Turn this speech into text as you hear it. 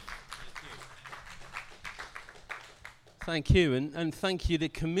Thank you, and thank you to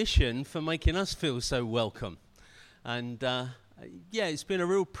Commission for making us feel so welcome. And it's been a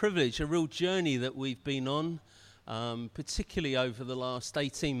real privilege, a real journey that we've been on, particularly over the last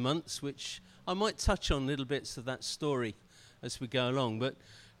 18 months, which I might touch on little bits of that story as we go along. But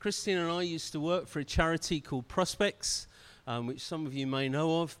Christine and I used to work for a charity called Prospects, which some of you may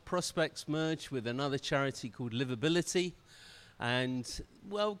know of. Prospects merged with another charity called Livability. And,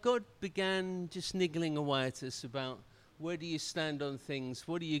 well, God began just niggling away at us about where do you stand on things,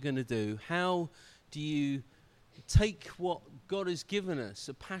 what are you going to do, how do you take what God has given us,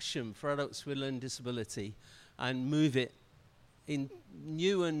 a passion for adults with learning disability, and move it in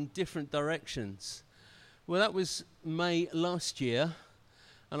new and different directions. Well, that was May last year,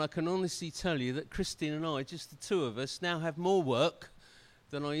 and I can honestly tell you that Christine and I, just the two of us, now have more work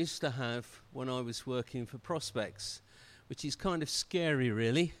than I used to have when I was working for Prospects, which is kind of scary,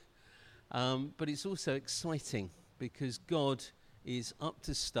 really, but it's also exciting because God is up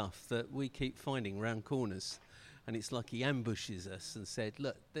to stuff that we keep finding round corners, and it's like he ambushes us and said,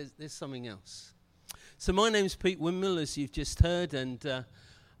 look, there's something else. So my name's Pete Winmill, as you've just heard, and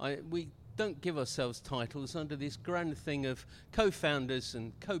we don't give ourselves titles under this grand thing of co-founders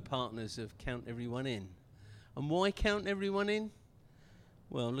and co-partners of Count Everyone In. And why Count Everyone In?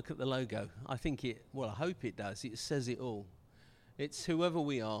 Well, look at the logo. I hope it does. It says it all. It's whoever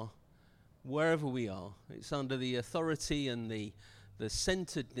we are, wherever we are. It's under the authority and the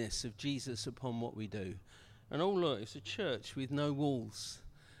centeredness of Jesus upon what we do. And oh look, it's a church with no walls.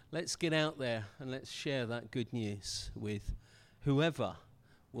 Let's get out there and let's share that good news with whoever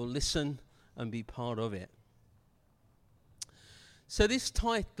will listen and be part of it. So this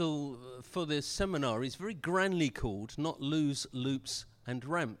title for this seminar is very grandly called Not Loos, Loops and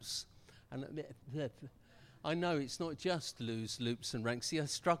Ramps. And I know it's not just loos, loops and ramps. See, I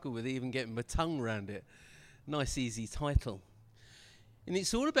struggle with even getting my tongue around it. Nice, easy title. And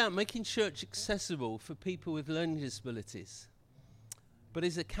it's all about making church accessible for people with learning disabilities. But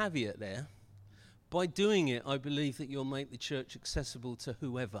there's a caveat there. By doing it, I believe that you'll make the church accessible to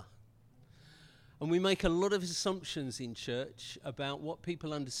whoever. And we make a lot of assumptions in church about what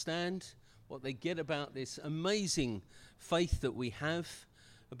people understand, what they get about this amazing faith that we have,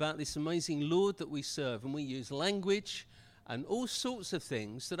 about this amazing Lord that we serve. And we use language and all sorts of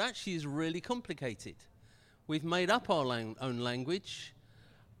things that actually is really complicated. We've made up our own language,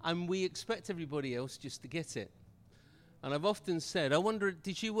 and we expect everybody else just to get it. And I've often said, I wonder,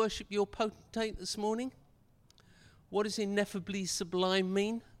 did you worship your potentate this morning? What does ineffably sublime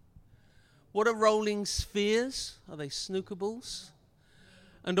mean? What are rolling spheres? Are they snooker balls?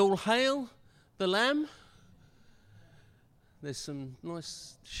 And all hail the Lamb? There's some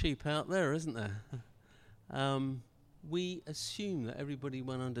nice sheep out there, isn't there? We assume that everybody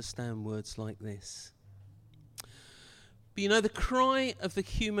won't understand words like this. But you know, the cry of the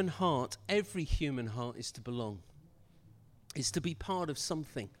human heart, every human heart, is to belong. Is to be part of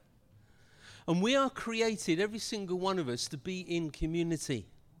something. And we are created, every single one of us, to be in community.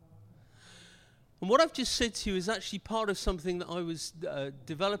 And what I've just said to you is actually part of something that I was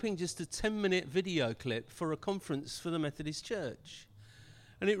developing, just a 10-minute video clip for a conference for the Methodist Church.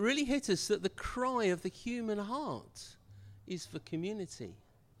 And it really hit us that the cry of the human heart is for community.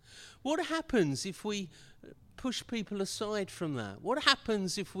 What happens if we push people aside from that? What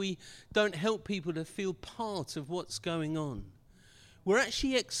happens if we don't help people to feel part of what's going on? We're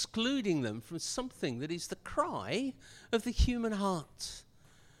actually excluding them from something that is the cry of the human heart,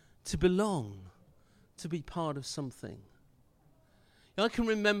 to belong, to be part of something. I can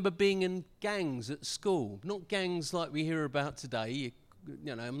remember being in gangs at school, not gangs like we hear about today,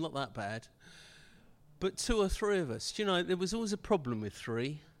 you know, I'm not that bad, but 2 or 3 of us. You know, there was always a problem with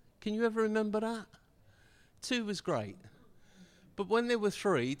 3. Can you ever remember that? 2 was great. But when there were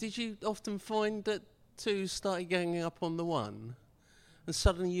 3, did you often find that 2 started ganging up on the 1 and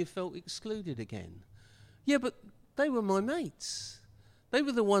suddenly you felt excluded again? Yeah, but they were my mates. They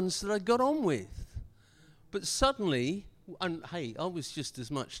were the ones that I got on with. But suddenly, and hey, I was just as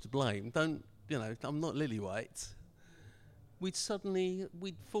much to blame. I'm not lily white. We'd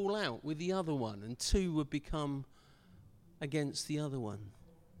fall out with the other one, and 2 would become against the other one.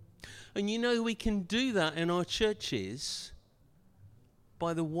 And you know, we can do that in our churches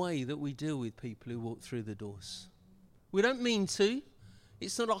by the way that we deal with people who walk through the doors. We don't mean to.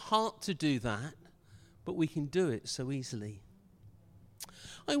 It's not our heart to do that, but we can do it so easily.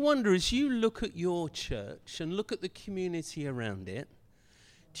 I wonder, as you look at your church and look at the community around it,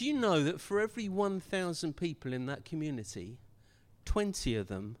 do you know that for every 1,000 people in that community, 20 of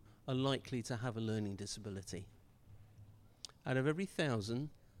them are likely to have a learning disability? Out of every 1,000,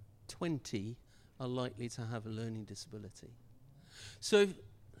 20 are likely to have a learning disability. So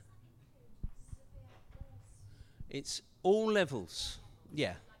it's all levels.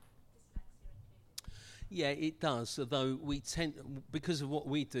 Yeah. Yeah, it does, although we tend, because of what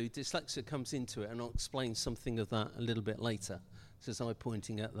we do, dyslexia comes into it, and I'll explain something of that a little bit later. Says I'm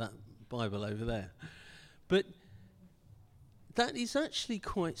pointing at that Bible over there. But that is actually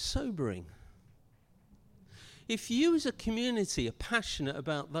quite sobering. If you as a community are passionate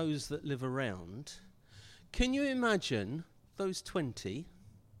about those that live around, can you imagine those 20?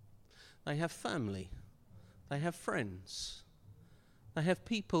 They have family, they have friends, they have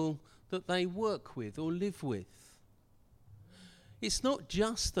people that they work with or live with. It's not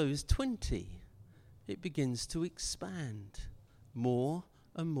just those 20. It begins to expand. More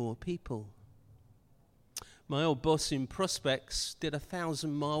and more people. My old boss in Prospects did a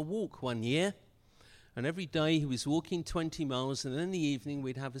 1,000-mile walk one year, and every day he was walking 20 miles, and in the evening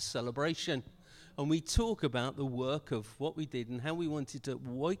we'd have a celebration, and we'd talk about the work of what we did and how we wanted to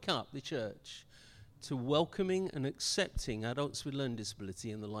wake up the church to welcoming and accepting adults with learning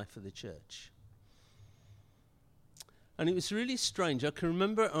disability in the life of the church. And it was really strange. I can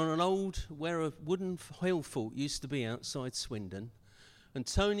remember on an old, where a wooden hill fort used to be outside Swindon, and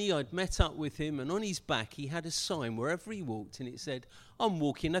Tony, I'd met up with him, and on his back he had a sign wherever he walked, and it said, "I'm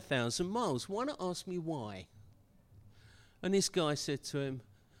walking 1,000 miles. Why not ask me why?" And this guy said to him,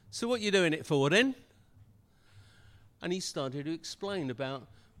 "So what you doing it for then?" And he started to explain about,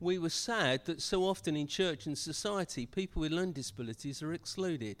 we were sad that so often in church and society, people with learning disabilities are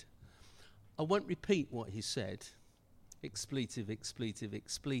excluded. I won't repeat what he said. Expletive, expletive,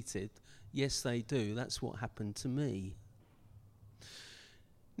 expletive. Yes, they do. That's what happened to me.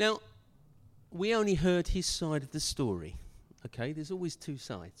 Now, we only heard his side of the story. Okay, there's always two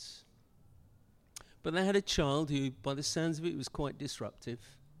sides. But they had a child who, by the sounds of it, was quite disruptive.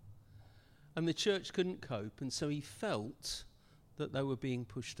 And the church couldn't cope, and so he felt that they were being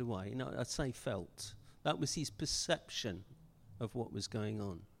pushed away. No, I'd say felt. That was his perception of what was going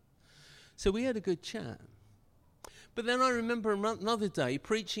on. So we had a good chat. But then I remember another day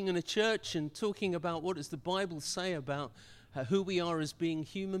preaching in a church and talking about what does the Bible say about who we are as being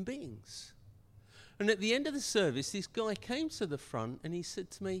human beings. And at the end of the service, this guy came to the front and he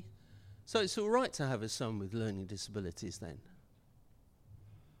said to me, "So it's all right to have a son with learning disabilities then?"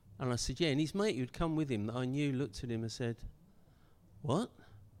 And I said, "Yeah." And his mate who'd come with him that I knew looked at him and said, "What?"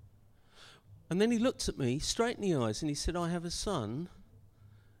 And then he looked at me straight in the eyes and he said, "I have a son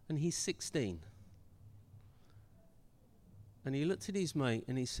and he's 16. And he looked at his mate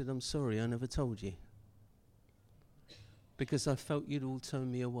and he said, "I'm sorry, I never told you. Because I felt you'd all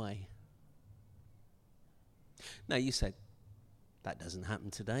turn me away." Now you said, that doesn't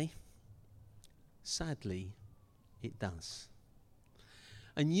happen today. Sadly, it does.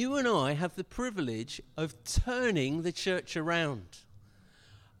 And you and I have the privilege of turning the church around,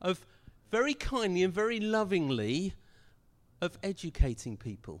 of very kindly and very lovingly of educating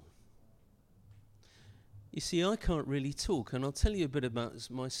people. You see, I can't really talk, and I'll tell you a bit about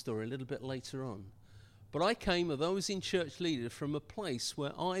my story a little bit later on. But I came, although I was in church leader, from a place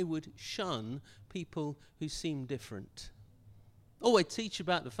where I would shun people who seemed different. Oh, I teach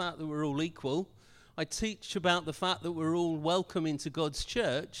about the fact that we're all equal. I teach about the fact that we're all welcome into God's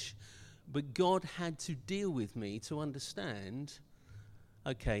church. But God had to deal with me to understand,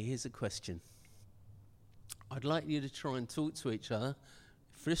 okay, here's a question. I'd like you to try and talk to each other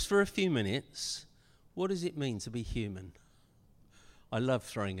just for a few minutes. What does it mean to be human? I love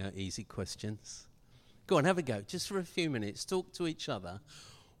throwing out easy questions. Go on, have a go. Just for a few minutes, talk to each other.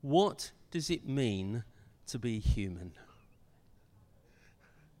 What does it mean to be human?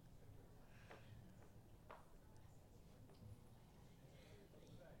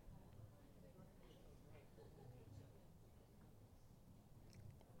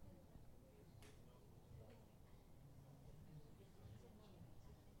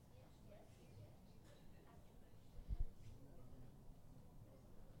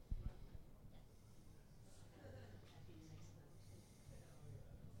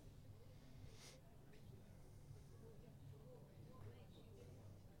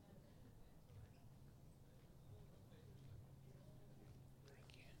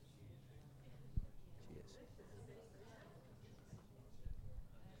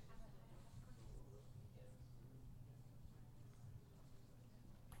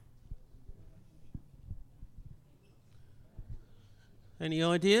 Any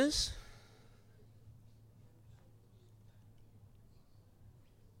ideas?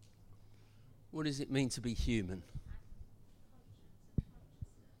 What does it mean to be human?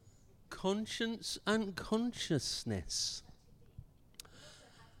 Conscience and consciousness.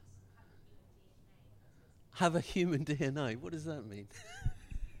 Have a human DNA. What does that mean?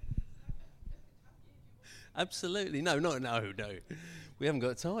 Absolutely. No. We haven't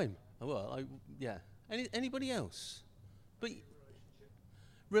got time. Well, yeah. Anybody else? But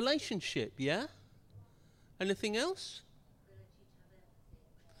relationship, yeah? Anything else?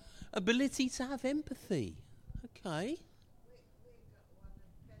 Ability to have empathy. Okay.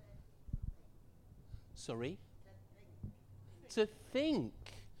 Sorry? To think.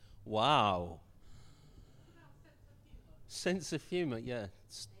 Wow. Sense of humour, yeah.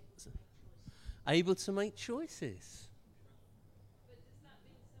 Able to make choices. But does that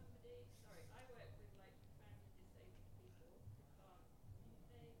mean somebody, sorry, I work with like profoundly disabled people who they maybe are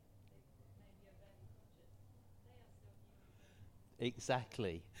barely conscious. They are still human beings.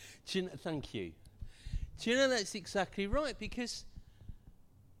 Exactly. Thank you. Do you know that's exactly right? Because,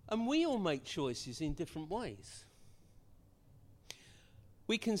 and we all make choices in different ways.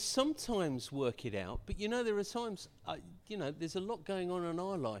 We can sometimes work it out, but there are times, there's a lot going on in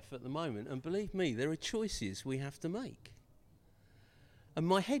our life at the moment, and believe me, there are choices we have to make. And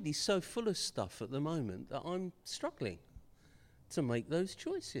my head is so full of stuff at the moment that I'm struggling to make those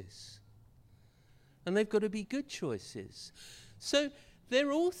choices. And they've got to be good choices. So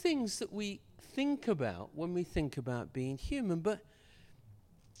they're all things that we think about when we think about being human, but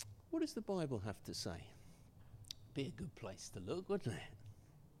what does the Bible have to say? Be a good place to look, wouldn't it?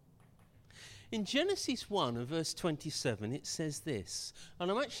 In Genesis 1 and verse 27, it says this,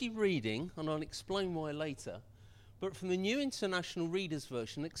 and I'm actually reading, and I'll explain why later, but from the New International Reader's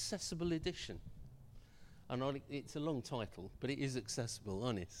Version, Accessible Edition. And it's a long title, but it is accessible,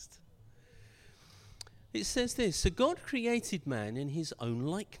 honest. It says this, so God created man in his own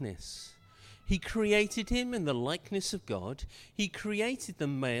likeness. He created him in the likeness of God. He created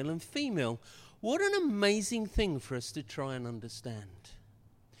them male and female. What an amazing thing for us to try and understand.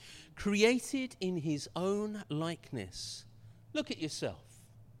 Created in his own likeness. Look at yourself.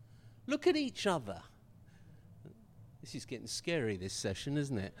 Look at each other. This is getting scary, this session,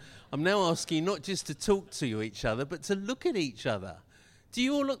 isn't it? I'm now asking not just to talk to each other, but to look at each other. Do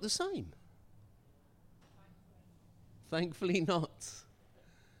you all look the same? Thankfully not.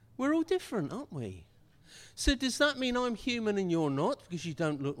 We're all different, aren't we? So does that mean I'm human and you're not because you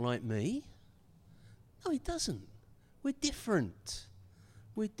don't look like me? No, it doesn't. We're different.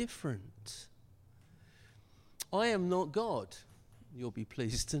 We're different. I am not God, you'll be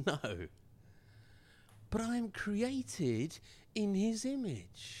pleased to know. But I am created in his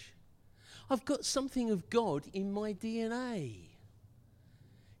image. I've got something of God in my DNA.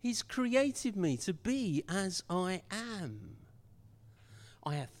 He's created me to be as I am.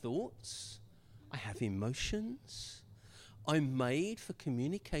 I have thoughts. I have emotions. I'm made for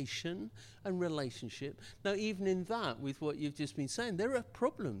communication and relationship. Now, even in that, with what you've just been saying, there are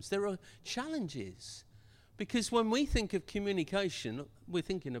problems, there are challenges. Because when we think of communication, we're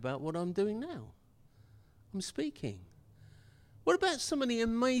thinking about what I'm doing now. I'm speaking. What about some of the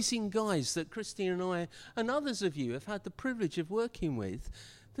amazing guys that Christine and I and others of you have had the privilege of working with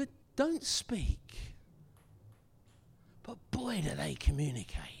that don't speak? But boy, do they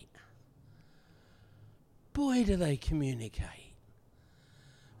communicate. Boy, do they communicate.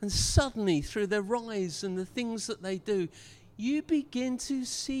 And suddenly, through their eyes and the things that they do, you begin to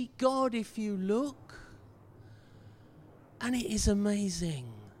see God if you look. And it is amazing.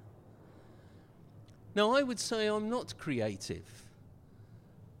 Now, I would say I'm not creative.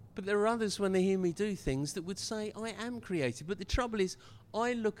 But there are others, when they hear me do things, that would say I am creative. But the trouble is,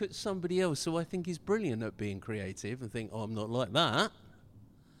 I look at somebody else who I think is brilliant at being creative and think, oh, I'm not like that.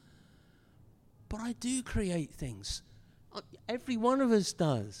 But I do create things. Every one of us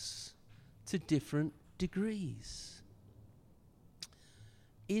does, to different degrees.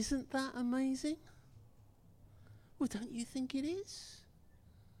 Isn't that amazing? Well, don't you think it is?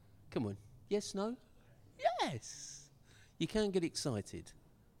 Come on. Yes, no? Yes. You can get excited.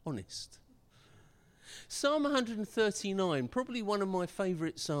 Honest. Psalm 139, probably one of my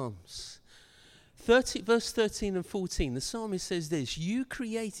favourite psalms. Verse 13 and 14, the psalmist says this, you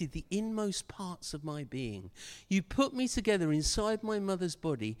created the inmost parts of my being. You put me together inside my mother's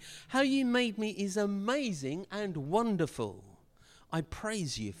body. How you made me is amazing and wonderful. I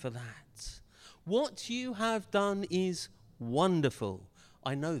praise you for that. What you have done is wonderful.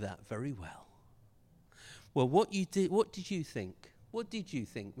 I know that very well. Well, what did you think? What did you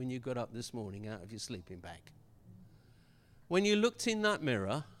think when you got up this morning out of your sleeping bag? When you looked in that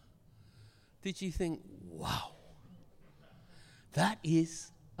mirror, did you think, wow, that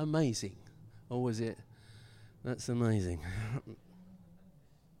is amazing? Or was it, that's amazing?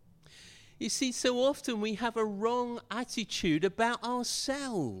 You see, so often we have a wrong attitude about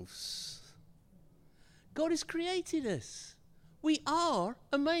ourselves. God has created us. We are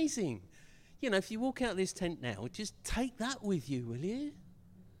amazing. You know, if you walk out of this tent now, just take that with you, will you?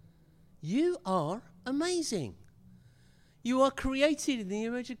 You are amazing. You are created in the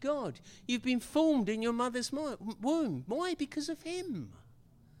image of God. You've been formed in your mother's womb. Why? Because of him.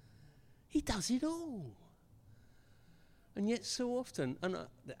 He does it all. And yet so often, and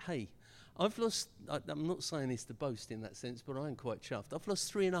hey, I've lost, I'm not saying this to boast in that sense, but I'm quite chuffed. I've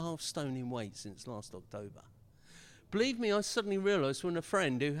lost 3.5 stone in weight since last October. Believe me, I suddenly realised when a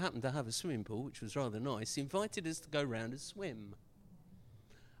friend who happened to have a swimming pool, which was rather nice, invited us to go round and swim.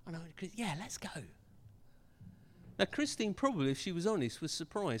 And I went, yeah, let's go. Now, Christine probably, if she was honest, was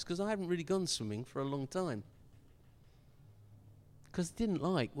surprised because I hadn't really gone swimming for a long time. Because I didn't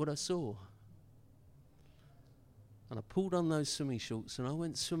like what I saw. And I pulled on those swimming shorts and I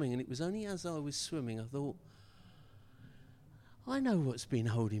went swimming, and it was only as I was swimming I thought, I know what's been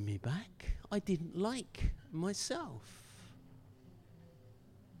holding me back. I didn't like myself.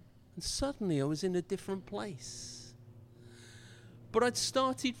 And suddenly I was in a different place. But I'd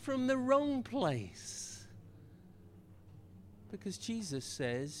started from the wrong place. Because Jesus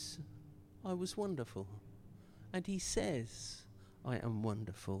says, I was wonderful. And he says, I am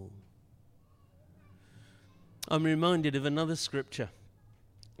wonderful. I'm reminded of another scripture.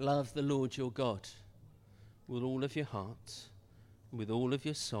 Love the Lord your God with all of your heart, with all of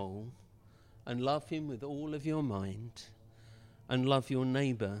your soul, and love him with all of your mind, and love your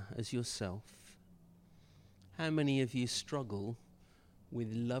neighbour as yourself. How many of you struggle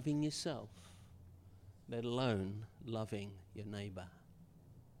with loving yourself, let alone loving your neighbour?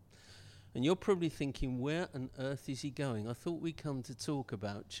 And you're probably thinking, where on earth is he going? I thought we'd come to talk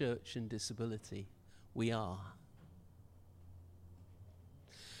about church and disability. We are.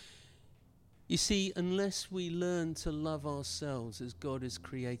 You see, unless we learn to love ourselves as God has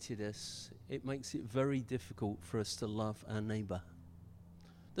created us, it makes it very difficult for us to love our neighbour.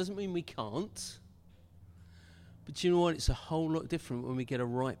 Doesn't mean we can't. But you know what? It's a whole lot different when we get a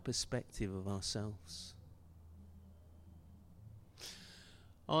right perspective of ourselves.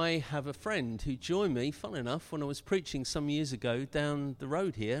 I have a friend who joined me, fun enough, when I was preaching some years ago down the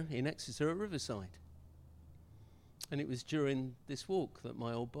road here in Exeter at Riverside. And it was during this walk that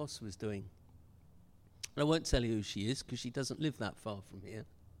my old boss was doing. And I won't tell you who she is because she doesn't live that far from here.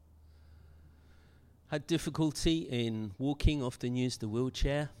 Had difficulty in walking, often used a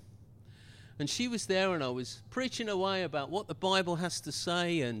wheelchair. And she was there and I was preaching away about what the Bible has to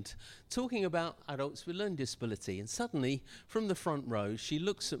say and talking about adults with learning disability. And suddenly, from the front row, she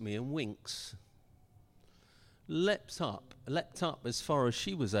looks at me and winks. Leapt up as far as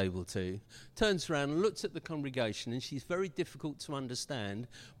she was able to, turns around and looks at the congregation, and she's very difficult to understand.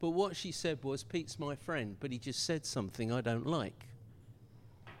 But what she said was, Pete's my friend, but he just said something I don't like.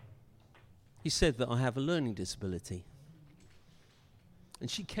 He said that I have a learning disability. And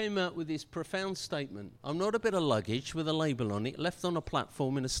she came out with this profound statement. I'm not a bit of luggage with a label on it, left on a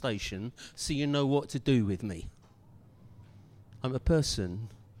platform in a station, so you know what to do with me. I'm a person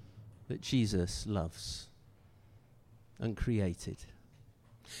that Jesus loves and created.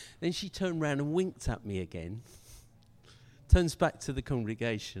 Then she turned round and winked at me again, turns back to the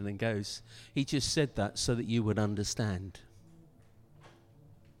congregation and goes, he just said that so that you would understand.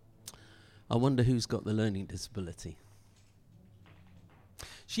 I wonder who's got the learning disability.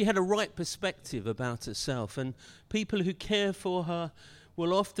 She had a right perspective about herself, and people who care for her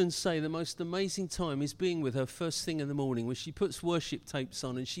will often say the most amazing time is being with her first thing in the morning when she puts worship tapes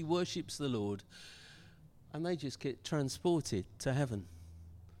on and she worships the Lord, and they just get transported to heaven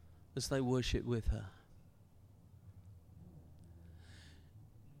as they worship with her.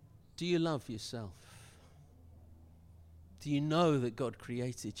 Do you love yourself? Do you know that God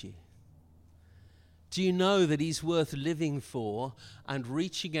created you? Do you know that he's worth living for and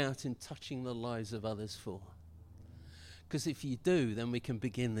reaching out and touching the lives of others for? Because if you do, then we can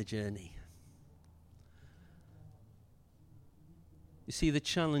begin the journey. You see, the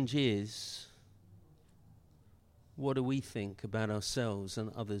challenge is, what do we think about ourselves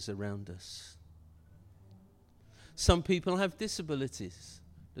and others around us? Some people have disabilities.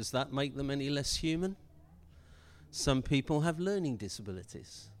 Does that make them any less human? Some people have learning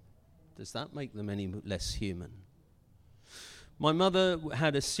disabilities. Does that make them any less human? My mother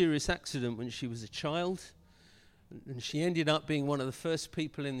had a serious accident when she was a child, and she ended up being one of the first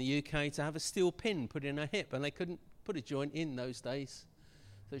people in the UK to have a steel pin put in her hip, and they couldn't put a joint in those days.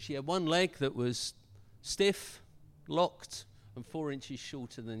 So she had one leg that was stiff, locked, and 4 inches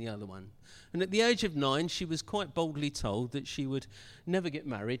shorter than the other one. And at the age of 9, she was quite boldly told that she would never get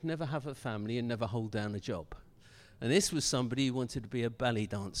married, never have a family, and never hold down a job. And this was somebody who wanted to be a ballet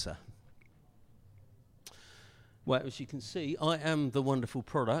dancer. Well, as you can see, I am the wonderful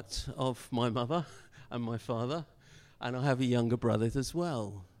product of my mother and my father, and I have a younger brother as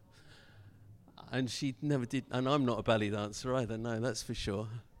well. And she never did, and I'm not a ballet dancer either, no, that's for sure.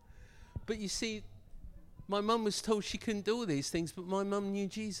 But you see, my mum was told she couldn't do all these things, but my mum knew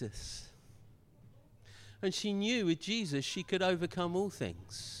Jesus. And she knew with Jesus she could overcome all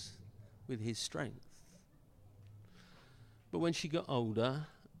things with his strength. But when she got older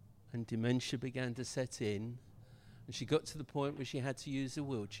and dementia began to set in, and she got to the point where she had to use a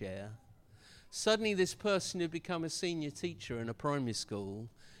wheelchair, suddenly this person who had become a senior teacher in a primary school,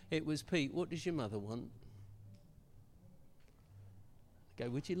 it was, Pete, what does your mother want? I go,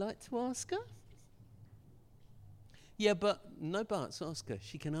 would you like to ask her? Yeah, but no buts, ask her.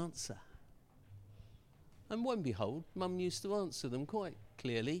 She can answer. And lo and behold, Mum used to answer them quite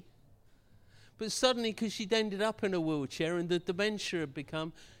clearly. But suddenly, because she'd ended up in a wheelchair and the dementia had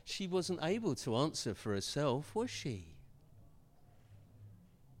become, she wasn't able to answer for herself, was she?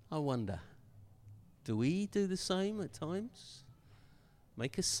 I wonder, do we do the same at times?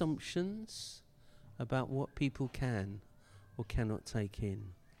 Make assumptions about what people can or cannot take in.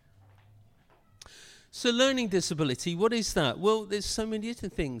 So learning disability, what is that? Well, there's so many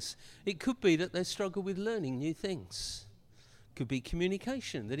different things. It could be that they struggle with learning new things. Could be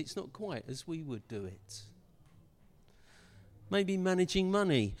communication, that it's not quite as we would do it. Maybe managing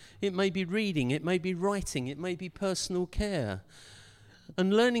money. It may be reading, it may be writing, it may be personal care.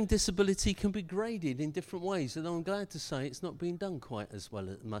 And learning disability can be graded in different ways, and I'm glad to say it's not being done quite as well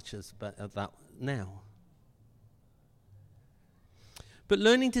as much as that now. But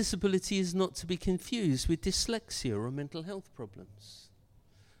learning disability is not to be confused with dyslexia or mental health problems.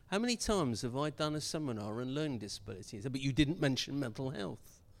 How many times have I done a seminar on learning disability and said, but you didn't mention mental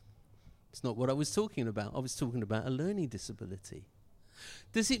health? It's not what I was talking about. I was talking about a learning disability.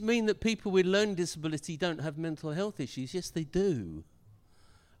 Does it mean that people with learning disability don't have mental health issues? Yes, they do.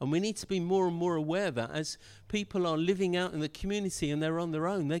 And we need to be more and more aware that as people are living out in the community and they're on their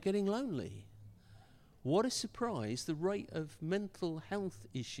own, they're getting lonely. What a surprise, the rate of mental health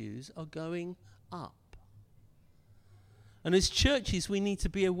issues are going up. And as churches, we need to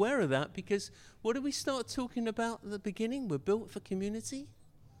be aware of that, because what did we start talking about at the beginning? We're built for community.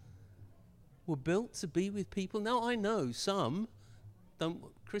 We're built to be with people. Now, I know some don't.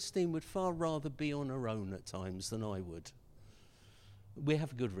 Christine would far rather be on her own at times than I would. We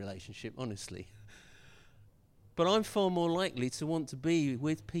have a good relationship, honestly. But I'm far more likely to want to be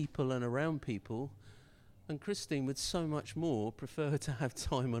with people and around people, and Christine would so much more prefer to have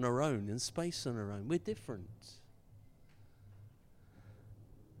time on her own and space on her own. We're different.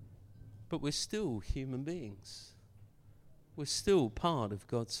 But we're still human beings. We're still part of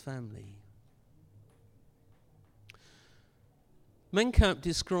God's family. Menkamp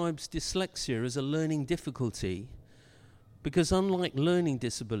describes dyslexia as a learning difficulty because, unlike learning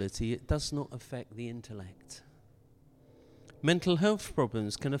disability, it does not affect the intellect. Mental health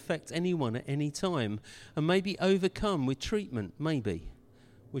problems can affect anyone at any time and may be overcome with treatment, maybe,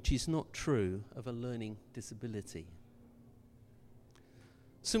 which is not true of a learning disability.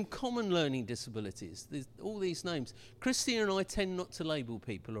 Some common learning disabilities, there's all these names. Christine and I tend not to label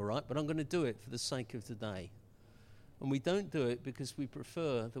people, all right, but I'm going to do it for the sake of today. And we don't do it because we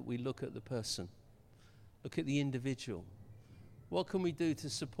prefer that we look at the person, look at the individual. What can we do to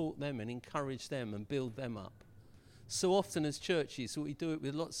support them and encourage them and build them up? So often as churches, we do it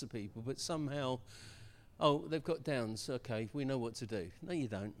with lots of people, but somehow, oh, they've got downs, okay, we know what to do. No, you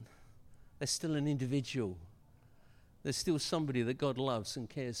don't. They're still an individual. There's still somebody that God loves and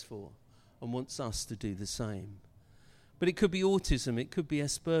cares for and wants us to do the same. But it could be autism, it could be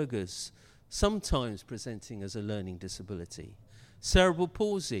Asperger's, sometimes presenting as a learning disability. Cerebral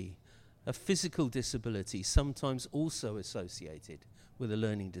palsy, a physical disability, sometimes also associated with a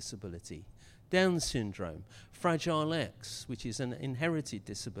learning disability. Down syndrome, Fragile X, which is an inherited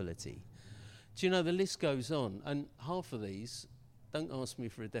disability. Do you know, the list goes on, and half of these, don't ask me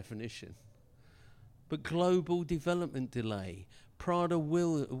for a definition, but global development delay, can't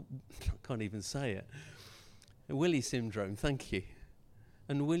even say it, Willie syndrome, thank you,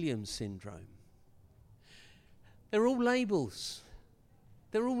 and Williams syndrome. They're all labels.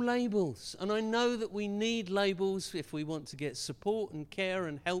 They're all labels. And I know that we need labels if we want to get support and care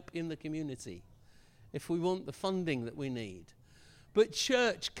and help in the community, if we want the funding that we need. But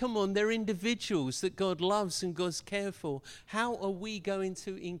church, come on, they're individuals that God loves and God's care for. How are we going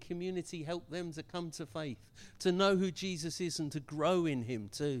to, in community, help them to come to faith, to know who Jesus is and to grow in him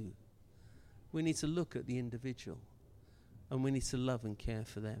too? We need to look at the individual and we need to love and care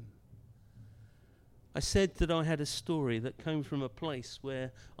for them. I said that I had a story that came from a place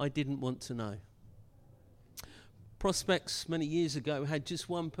where I didn't want to know. Prospects many years ago had just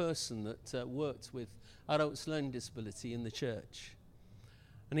one person that worked with adults learning disability in the church.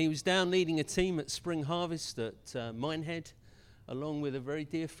 And he was down leading a team at Spring Harvest at Minehead, along with a very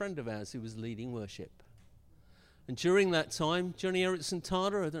dear friend of ours who was leading worship. And during that time, Johnny Erickson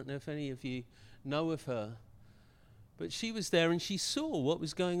Tada, I don't know if any of you know of her, but she was there and she saw what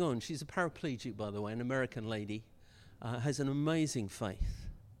was going on. She's a paraplegic, by the way, an American lady, has an amazing faith.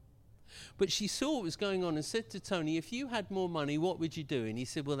 But she saw what was going on and said to Tony, if you had more money, what would you do? And he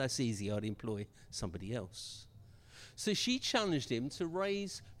said, well, that's easy, I'd employ somebody else. So she challenged him to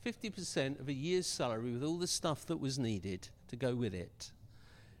raise 50% of a year's salary with all the stuff that was needed to go with it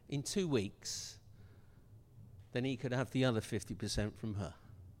in 2 weeks. Then he could have the other 50% from her.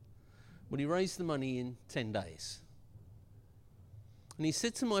 Well, he raised the money in 10 days. And he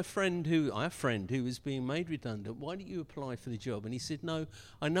said to our friend who was being made redundant, why don't you apply for the job? And he said, no,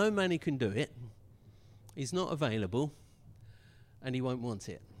 I know a man who can do it. He's not available and he won't want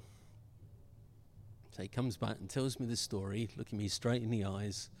it. So he comes back and tells me the story, looking me straight in the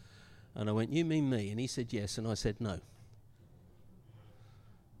eyes. And I went, you mean me? And he said, yes. And I said, no.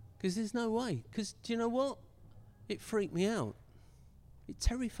 Because there's no way. Because do you know what? It freaked me out. It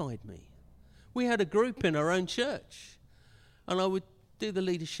terrified me. We had a group in our own church. And I would do the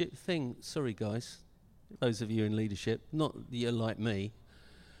leadership thing. Sorry, guys. Those of you in leadership. Not that you're like me.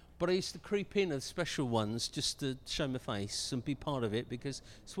 But I used to creep in at special ones just to show my face and be part of it because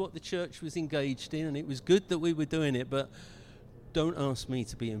it's what the church was engaged in and it was good that we were doing it, but don't ask me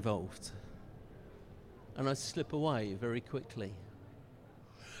to be involved. And I slip away very quickly.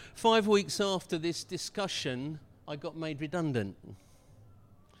 5 weeks after this discussion, I got made redundant.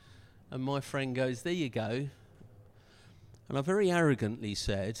 And my friend goes, there you go. And I very arrogantly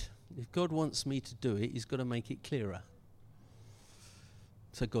said, if God wants me to do it, he's got to make it clearer.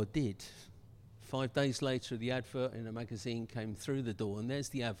 So God did. 5 days later, the advert in a magazine came through the door, and there's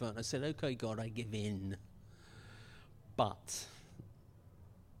the advert. And I said, okay, God, I give in. But,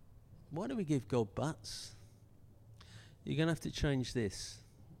 why do we give God buts? You're going to have to change this,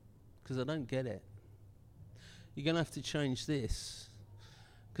 because I don't get it. You're going to have to change this,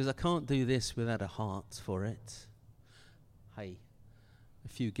 because I can't do this without a heart for it. Hey, a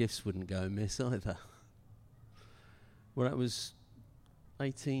few gifts wouldn't go amiss either. Well, that was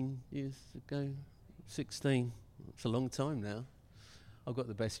 18 years ago, 16. It's a long time now. I've got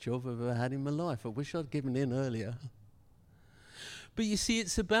the best job I've ever had in my life. I wish I'd given in earlier. But you see,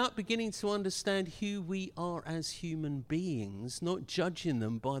 it's about beginning to understand who we are as human beings, not judging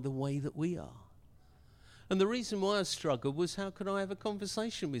them by the way that we are. And the reason why I struggled was, how could I have a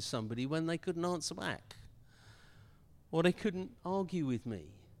conversation with somebody when they couldn't answer back? Or they couldn't argue with me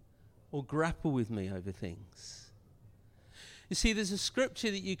or grapple with me over things. You see, there's a scripture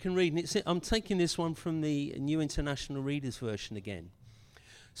that you can read, and I'm taking this one from the New International Reader's Version again.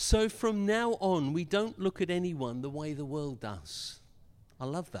 So from now on, we don't look at anyone the way the world does. I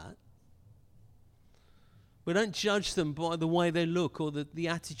love that. We don't judge them by the way they look or the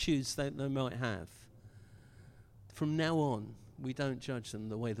attitudes that they might have. From now on, we don't judge them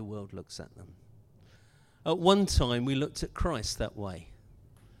the way the world looks at them. At one time, we looked at Christ that way,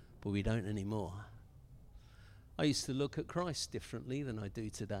 but we don't anymore. I used to look at Christ differently than I do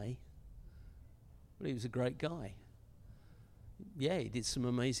today. But he was a great guy. Yeah, he did some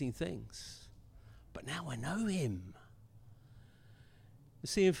amazing things. But now I know him. You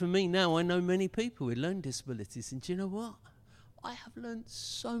see, and for me now, I know many people with learning disabilities. And do you know what? I have learned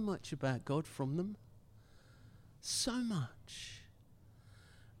so much about God from them. So much.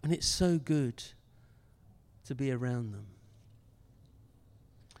 And it's so good to be around them.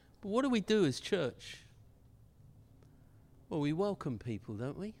 But what do we do as church? Well, we welcome people,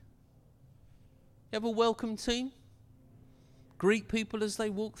 don't we? You have a welcome team? Greet people as they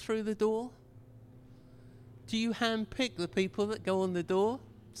walk through the door? Do you handpick the people that go on the door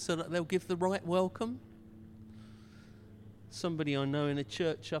so that they'll give the right welcome? Somebody I know in a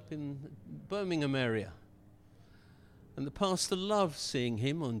church up in the Birmingham area. And the pastor loves seeing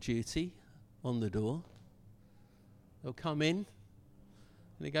him on duty on the door. They'll come in and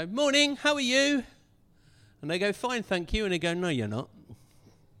they go, morning, how are you? And they go, fine, thank you. And they go, no, you're not.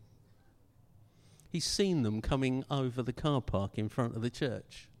 He's seen them coming over the car park in front of the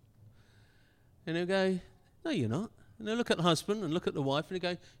church. And they'll go, no, you're not. And they'll look at the husband and look at the wife and they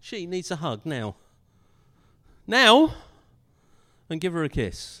go, she needs a hug now. Now? And give her a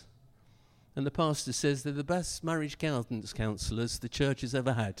kiss. And the pastor says they're the best marriage guidance counsellors the church has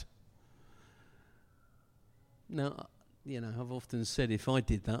ever had. Now, I've often said if I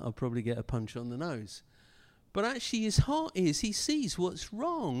did that, I'd probably get a punch on the nose. But actually his heart is, he sees what's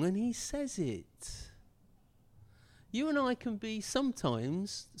wrong and he says it. You and I can be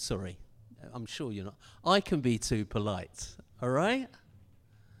sometimes, sorry, I'm sure you're not, I can be too polite, all right?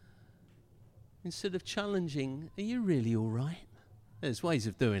 Instead of challenging, are you really all right? There's ways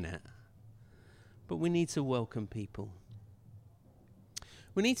of doing it. But we need to welcome people.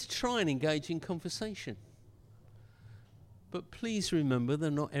 We need to try and engage in conversation. But please remember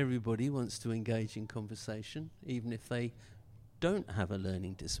that not everybody wants to engage in conversation, even if they don't have a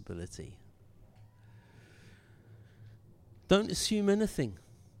learning disability. Don't assume anything.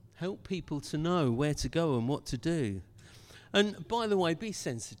 Help people to know where to go and what to do. And by the way, be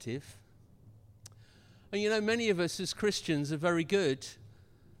sensitive. And you know, many of us as Christians are very good,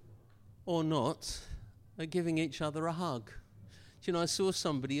 or not, at giving each other a hug. Do you know, I saw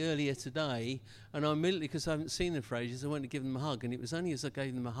somebody earlier today, and I immediately, because I haven't seen them for ages, I went to give them a hug, and it was only as I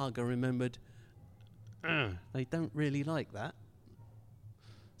gave them a hug I remembered, they don't really like that.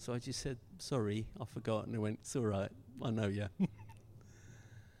 So I just said, sorry, I forgot, and they went, it's all right, I know you.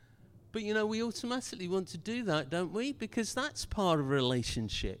 But you know, we automatically want to do that, don't we? Because that's part of a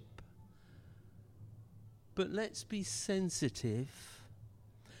relationship. But let's be sensitive,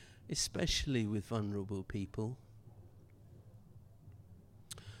 especially with vulnerable people.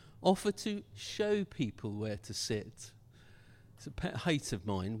 Offer to show people where to sit. It's a pet hate of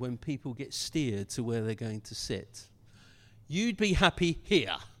mine when people get steered to where they're going to sit. You'd be happy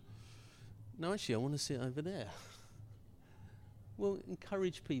here. No, actually, I want to sit over there. Well,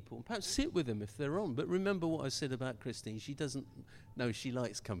 encourage people. Perhaps sit with them if they're on. But remember what I said about Christine. She doesn't know she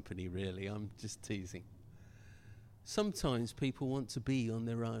likes company, really. I'm just teasing. Sometimes people want to be on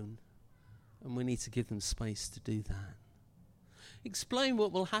their own, and we need to give them space to do that. Explain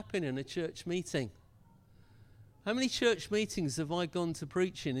what will happen in a church meeting. How many church meetings have I gone to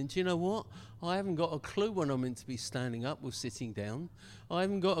preaching, and do you know what? I haven't got a clue when I'm meant to be standing up or sitting down. I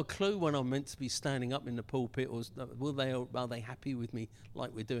haven't got a clue when I'm meant to be standing up in the pulpit, or are they happy with me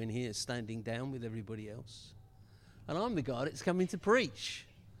like we're doing here, standing down with everybody else? And I'm the guy that's coming to preach.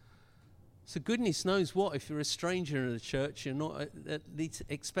 So goodness knows what, if you're a stranger in a church, you're not at least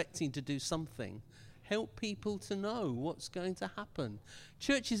expecting to do something. Help people to know what's going to happen.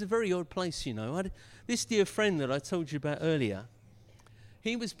 Church is a very odd place, you know. This dear friend that I told you about earlier,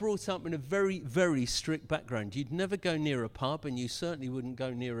 he was brought up in a very, very strict background. You'd never go near a pub, and you certainly wouldn't go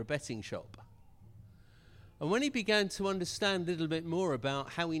near a betting shop. And when he began to understand a little bit more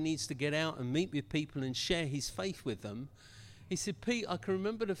about how he needs to get out and meet with people and share his faith with them, he said, Pete, I can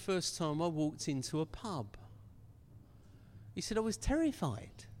remember the first time I walked into a pub. He said, I was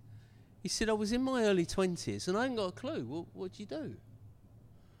terrified. He said, I was in my early 20s and I hadn't got a clue. Well, what do you do?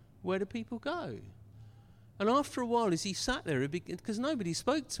 Where do people go? And after a while, as he sat there, because nobody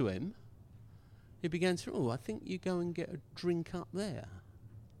spoke to him, he began to, I think you go and get a drink up there.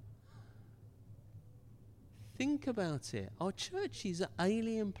 Think about it. Our churches are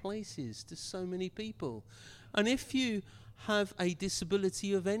alien places to so many people. And if you have a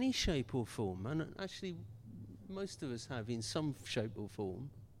disability of any shape or form, and actually most of us have in some shape or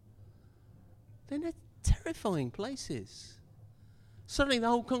form, then they're terrifying places. Suddenly the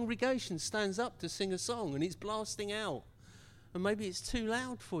whole congregation stands up to sing a song and it's blasting out. And maybe it's too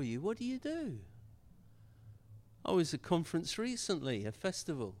loud for you. What do you do? I was at a conference recently, a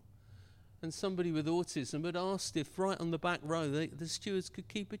festival, and somebody with autism had asked if right on the back row the stewards could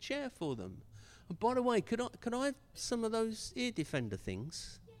keep a chair for them. And by the way, could I have some of those ear defender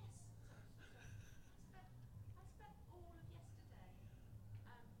things? Yes. I spent all of yesterday,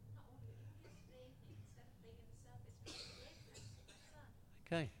 not all of it, all yesterday evening, instead of being in the service, with the earphones for my son.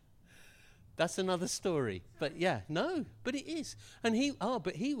 Okay. That's another story. But yeah, no, but it is. And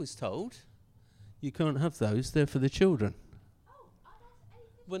but he was told, you can't have those, they're for the children. Oh, are there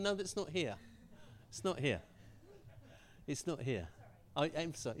anything? Well, no, that's not here. It's not here. It's not here.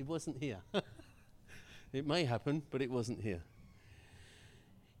 I'm sorry, it wasn't here. It may happen, but it wasn't here.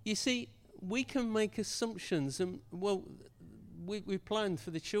 You see, we can make assumptions, and we planned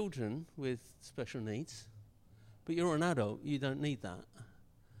for the children with special needs, but you're an adult, you don't need that.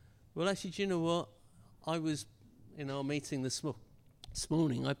 Well, actually, do you know what? I was in our meeting this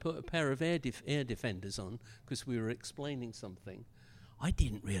morning. I put a pair of air defenders on because we were explaining something. I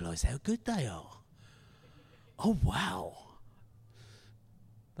didn't realise how good they are. Oh wow!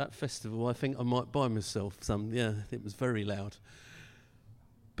 That festival, I think I might buy myself some. Yeah, it was very loud.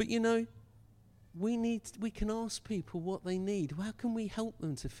 But you know, we can ask people what they need. How can we help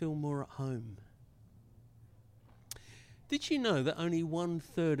them to feel more at home? Did you know that only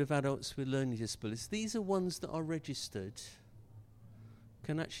 1/3 of adults with learning disabilities, these are ones that are registered,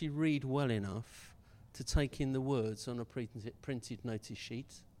 can actually read well enough to take in the words on a printed notice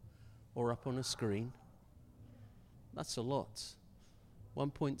sheet or up on a screen? That's a lot.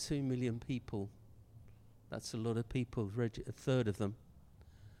 1.2 million people. That's a lot of people, a third of them.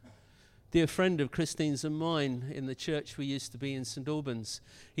 Dear friend of Christine's and mine in the church we used to be in St Albans,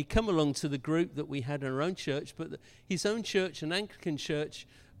 he'd come along to the group that we had in our own church, but his own church, an Anglican church,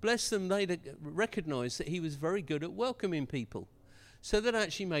 bless them, they'd recognised that he was very good at welcoming people. So that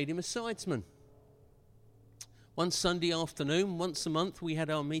actually made him a sidesman. One Sunday afternoon, once a month, we had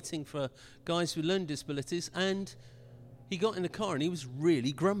our meeting for guys with learning disabilities, and he got in the car and he was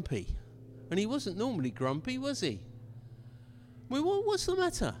really grumpy. And he wasn't normally grumpy, was he? Well, what's the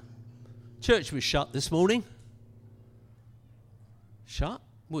matter? Church was shut this morning. Shut?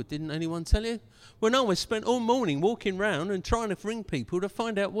 Well, didn't anyone tell you? Well, no, I spent all morning walking round and trying to ring people to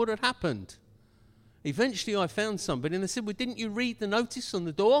find out what had happened. Eventually I found somebody and I said, well, didn't you read the notice on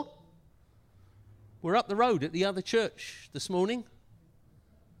the door? We're up the road at the other church this morning.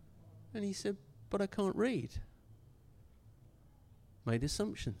 And he said, but I can't read. Made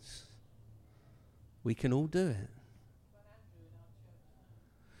assumptions. We can all do it.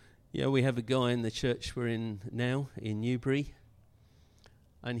 Yeah, we have a guy in the church we're in now, in Newbury,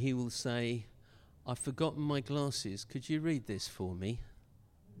 and he will say, I've forgotten my glasses. Could you read this for me?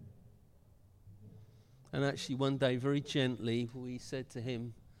 And actually one day, very gently, we said to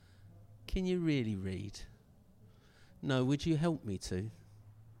him, can you really read? No, would you help me to?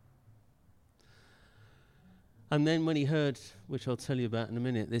 And then when he heard, which I'll tell you about in a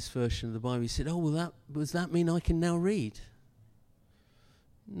minute, this version of the Bible, he said, oh, well, does that mean I can now read?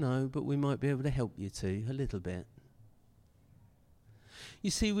 No, but we might be able to help you to, a little bit.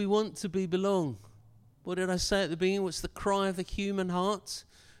 You see, we want to belong. What did I say at the beginning? What's the cry of the human heart?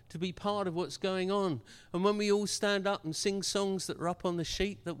 To be part of what's going on. And when we all stand up and sing songs that are up on the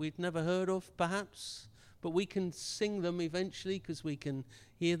sheet that we'd never heard of, perhaps, but we can sing them eventually because we can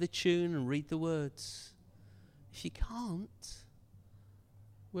hear the tune and read the words. If you can't,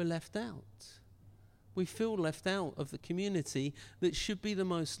 we're left out. We feel left out of the community that should be the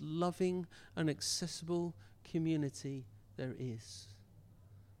most loving and accessible community there is.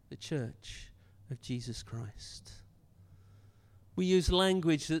 The Church of Jesus Christ. We use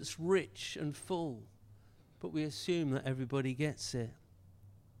language that's rich and full, but we assume that everybody gets it.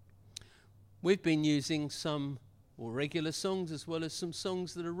 We've been using some more regular songs as well as some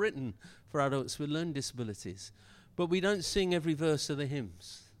songs that are written for adults with learning disabilities, but we don't sing every verse of the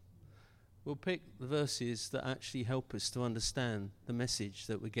hymns. We'll pick the verses that actually help us to understand the message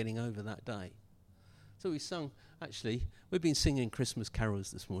that we're getting over that day. So we've been singing Christmas carols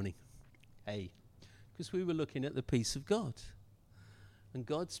this morning. Hey, because we were looking at the peace of God. And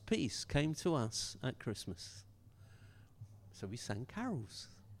God's peace came to us at Christmas. So we sang carols.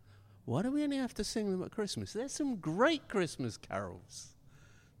 Why do we only have to sing them at Christmas? There's some great Christmas carols.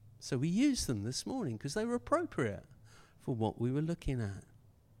 So we used them this morning because they were appropriate for what we were looking at.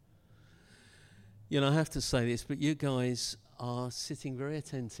 You know, I have to say this, but you guys are sitting very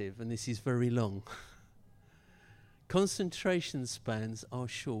attentive, and this is very long. Concentration spans are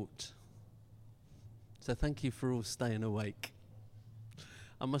short. So thank you for all staying awake.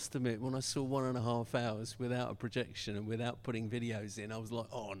 I must admit, when I saw 1.5 hours without a projection and without putting videos in, I was like,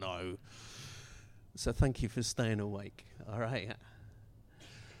 oh no. So thank you for staying awake, all right?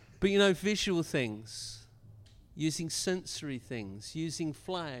 But you know, visual things, using sensory things, using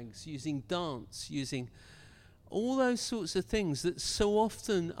flags, using dance, using all those sorts of things that so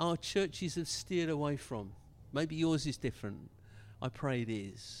often our churches have steered away from. Maybe yours is different. I pray it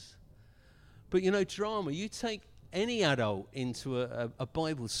is. But you know, drama, you take any adult into a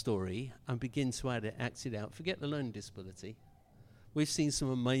Bible story and begin to act it out. Forget the learning disability. We've seen some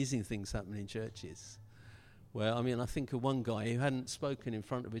amazing things happen in churches. Well, I mean, I think of one guy who hadn't spoken in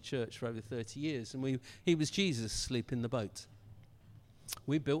front of a church for over 30 years, and he was Jesus asleep in the boat.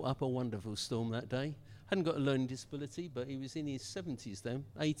 We built up a wonderful storm that day. Hadn't got a learning disability, but he was in his 70s then,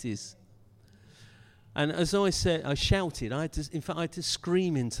 80s. And as I said, I shouted. I had to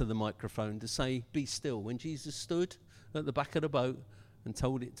scream into the microphone to say, be still, when Jesus stood at the back of the boat and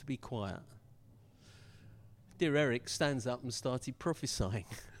told it to be quiet. Dear Eric stands up and started prophesying.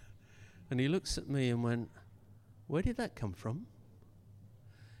 And he looks at me and went, where did that come from?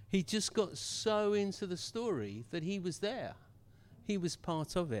 He just got so into the story that he was there. He was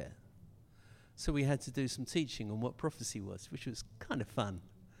part of it. So we had to do some teaching on what prophecy was, which was kind of fun.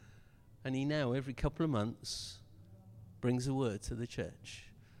 And he now, every couple of months, brings a word to the church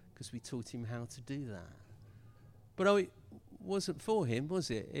because we taught him how to do that. But it wasn't for him,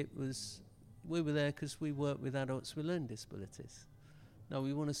 was it? We were there because we work with adults with learning disabilities. No,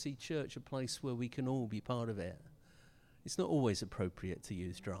 we want to see church a place where we can all be part of it. It's not always appropriate to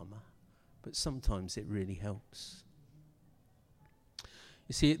use drama, but sometimes it really helps.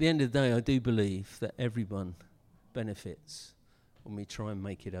 You see, at the end of the day, I do believe that everyone benefits when we try and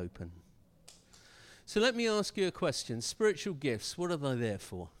make it open. So let me ask you a question. Spiritual gifts, what are they there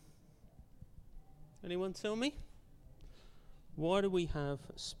for? Anyone tell me? Why do we have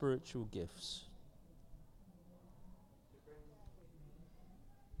spiritual gifts?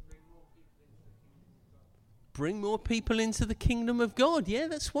 Bring more people into the kingdom of God. Yeah,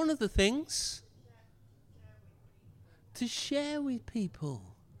 that's one of the things. To share with people.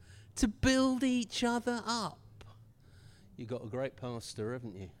 To build each other up. You've got a great pastor,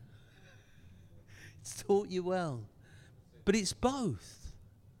 haven't you? It's taught you well. But it's both.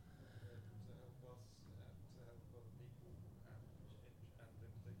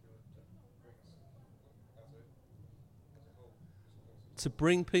 To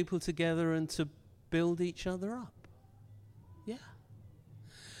bring people together and to build each other up. Yeah.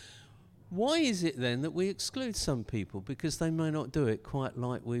 Why is it then that we exclude some people? Because they may not do it quite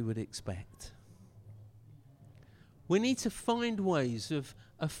like we would expect. We need to find ways of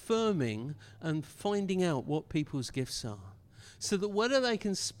affirming and finding out what people's gifts are, so that whether they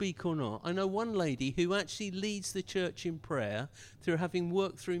can speak or not. I know one lady who actually leads the church in prayer through having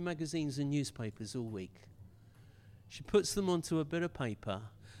worked through magazines and newspapers all week. She puts them onto a bit of paper,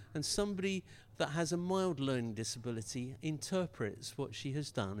 and somebody that has a mild learning disability interprets what she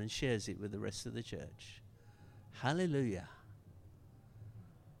has done and shares it with the rest of the church. Hallelujah.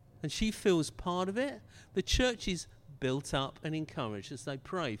 And she feels part of it. The church is built up and encouraged as they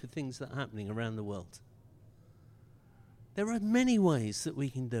pray for things that are happening around the world. There are many ways that we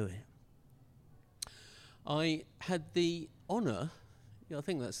can do it. I had the honour, I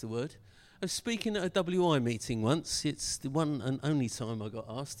think that's the word, of speaking at a WI meeting once. It's the one and only time I got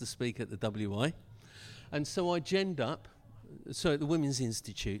asked to speak at the WI. And so I genned up, at the Women's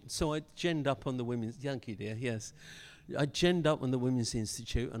Institute. So I genned up on the Women's, Yankee dear, yes. I genned up on the Women's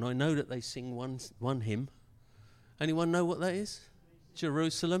Institute, and I know that they sing one hymn. Anyone know what that is?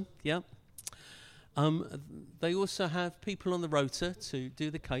 Jerusalem, yeah. They also have people on the rota to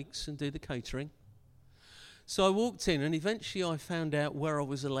do the cakes and do the catering. So I walked in, and eventually I found out where I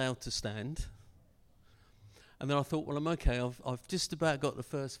was allowed to stand. And then I thought, well, I'm okay. I've just about got the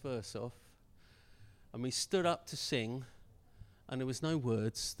first verse off. And we stood up to sing, and there was no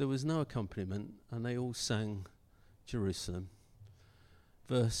words, there was no accompaniment, and they all sang Jerusalem,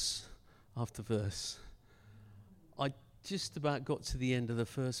 verse after verse. I just about got to the end of the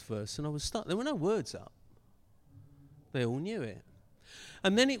first verse, and I was stuck. There were no words up. They all knew it.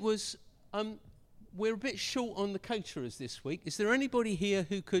 And then it was... we're a bit short on the caterers this week. Is there anybody here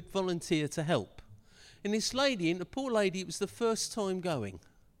who could volunteer to help? And this lady, and the poor lady, it was the first time going.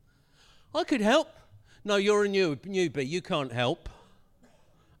 I could help. No, you're a newbie. You can't help.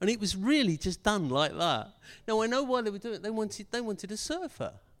 And it was really just done like that. Now, I know why they were doing it. They wanted to serve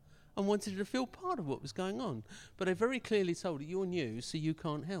her and wanted her to feel part of what was going on. But they very clearly told her, you're new, so you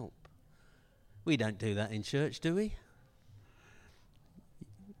can't help. We don't do that in church, do we?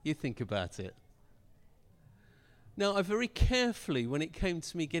 You think about it. Now, I very carefully, when it came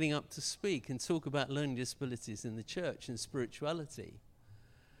to me getting up to speak and talk about learning disabilities in the church and spirituality,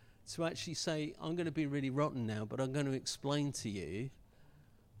 to actually say, I'm going to be really rotten now, but I'm going to explain to you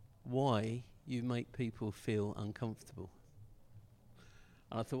why you make people feel uncomfortable.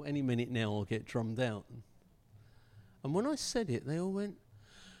 And I thought, any minute now I'll get drummed out. And when I said it, they all went,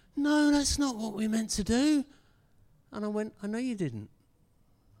 no, that's not what we meant to do. And I went, I know you didn't.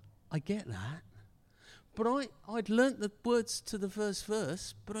 I get that. But I'd learnt the words to the first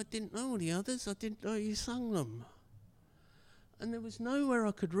verse, but I didn't know the others. I didn't know you sung them. And there was nowhere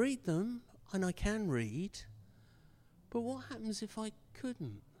I could read them, and I can read. But what happens if I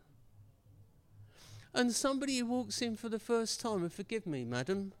couldn't? And somebody who walks in for the first time, and forgive me,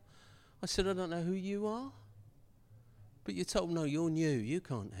 madam, I said, I don't know who you are. But you're told, no, you're new, you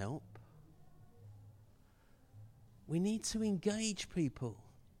can't help. We need to engage people.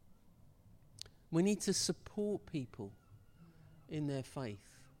 We need to support people in their faith.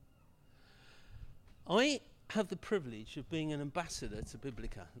 I have the privilege of being an ambassador to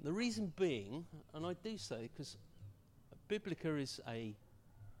Biblica. The reason being, and I do say because Biblica is a...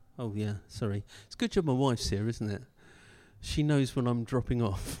 Oh, yeah, sorry. It's a good job my wife's here, isn't it? She knows when I'm dropping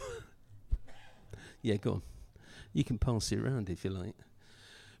off. Yeah, go on. You can pass it around if you like.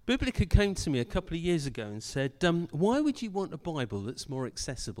 Biblica came to me a couple of years ago and said, why would you want a Bible that's more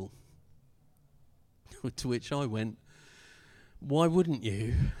accessible? To which I went, why wouldn't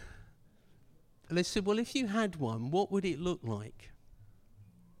you? And they said, well, if you had one, what would it look like?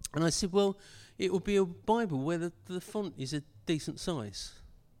 And I said, well, it would be a Bible where the font is a decent size.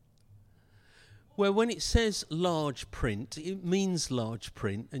 Where when it says large print, it means large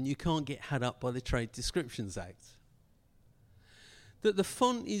print, and you can't get had up by the Trade Descriptions Act. That the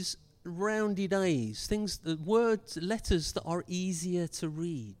font is rounded A's, things, the words, letters that are easier to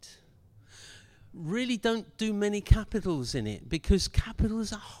read. Really don't do many capitals in it, because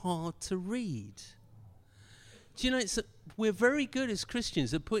capitals are hard to read. Do you know, we're very good as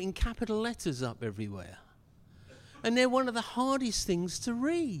Christians at putting capital letters up everywhere. And they're one of the hardest things to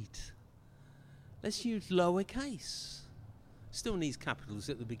read. Let's use lowercase. Still needs capitals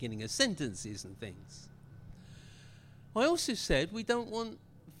at the beginning of sentences and things. I also said we don't want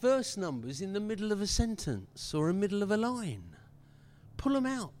verse numbers in the middle of a sentence or in the middle of a line. Pull them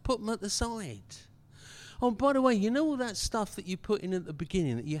out, put them at the side. Oh, by the way, you know all that stuff that you put in at the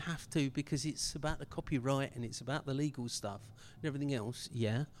beginning that you have to because it's about the copyright and it's about the legal stuff and everything else?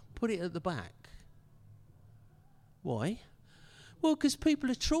 Yeah, put it at the back. Why? Well, because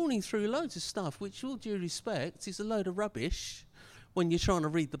people are trawling through loads of stuff, which, all due respect, is a load of rubbish when you're trying to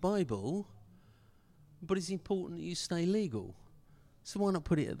read the Bible, but it's important that you stay legal. So why not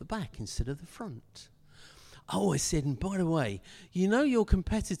put it at the back instead of the front? Oh, I said, and by the way, you know your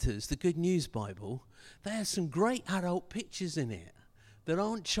competitors, the Good News Bible, they have some great adult pictures in it that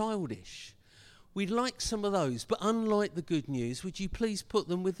aren't childish. We'd like some of those, but unlike the Good News, would you please put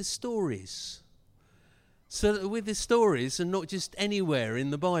them with the stories? So that with the stories and not just anywhere in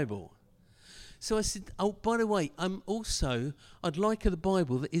the Bible. So I said, oh, by the way, I'd like a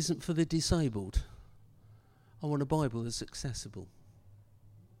Bible that isn't for the disabled. I want a Bible that's accessible.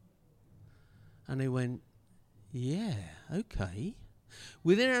 And they went, yeah, okay.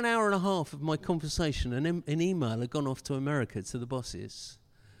 Within an hour and a half of my conversation, an email had gone off to America to the bosses.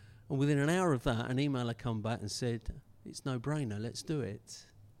 And within an hour of that, an email had come back and said, it's no-brainer, let's do it.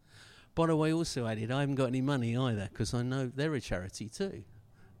 By the way, also added, I haven't got any money either, because I know they're a charity too.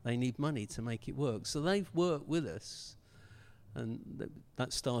 They need money to make it work. So they've worked with us. And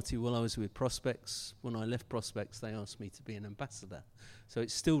that started while I was with Prospects. When I left Prospects, they asked me to be an ambassador. So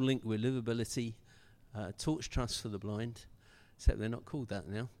it's still linked with Livability, Torch Trust for the Blind, except they're not called that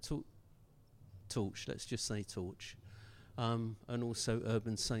now. Torch, let's just say Torch. And also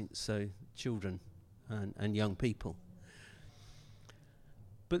Urban Saints, so children and young people.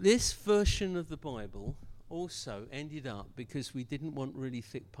 But this version of the Bible also ended up, because we didn't want really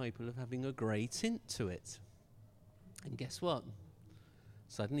thick paper, of having a grey tint to it. And guess what?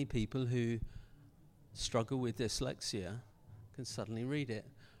 Suddenly people who struggle with dyslexia can suddenly read it.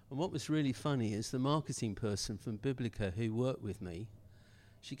 And what was really funny is the marketing person from Biblica who worked with me,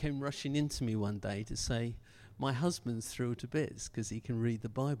 she came rushing into me one day to say, my husband's thrilled to bits because he can read the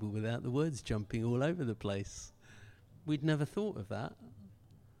Bible without the words jumping all over the place. We'd never thought of that.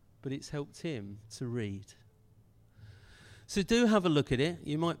 But it's helped him to read. So do have a look at it.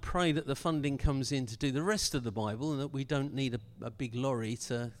 You might pray that the funding comes in to do the rest of the Bible and that we don't need a big lorry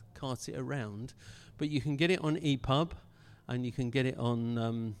to cart it around. But you can get it on EPUB and you can get it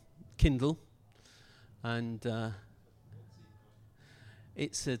on Kindle. And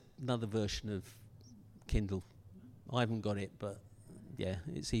it's another version of Kindle. I haven't got it, but yeah,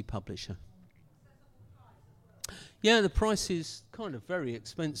 it's ePublisher. Yeah, the price is kind of very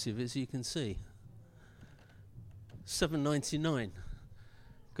expensive, as you can see. $7.99.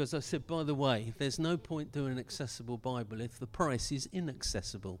 Because I said, by the way, there's no point doing an accessible Bible if the price is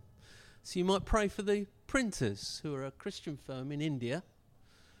inaccessible. So you might pray for the printers, who are a Christian firm in India,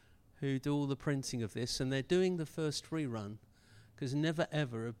 who do all the printing of this, and they're doing the first rerun, because never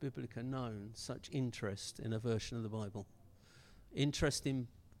ever have Biblica known such interest in a version of the Bible. Interest in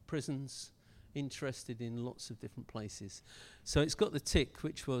prisons, interested in lots of different places. So it's got the tick,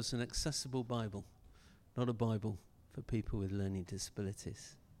 which was an accessible Bible, not a Bible for people with learning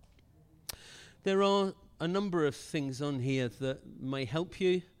disabilities. There are a number of things on here that may help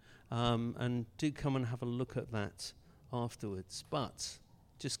you, and do come and have a look at that afterwards. But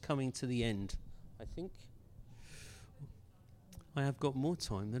just coming to the end, I think I have got more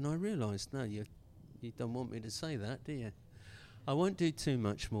time than I realised. No, you don't want me to say that, do you? I won't do too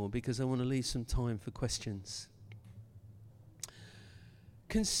much more because I want to leave some time for questions.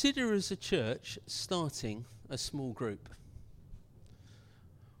 Consider as a church starting a small group.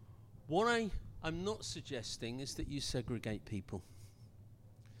 What I'm not suggesting is that you segregate people.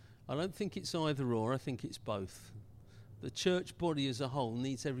 I don't think it's either or, I think it's both. The church body as a whole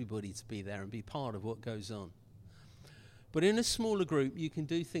needs everybody to be there and be part of what goes on. But in a smaller group, you can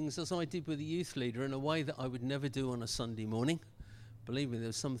do things as I did with a youth leader in a way that I would never do on a Sunday morning. Believe me,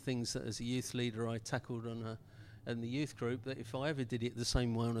 there's some things that as a youth leader I tackled in the youth group that if I ever did it the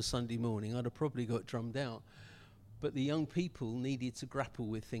same way on a Sunday morning, I'd have probably got drummed out. But the young people needed to grapple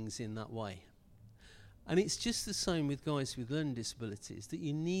with things in that way. And it's just the same with guys with learning disabilities, that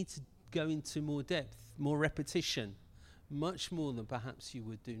you need to go into more depth, more repetition, much more than perhaps you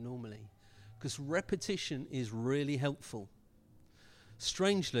would do normally, because repetition is really helpful.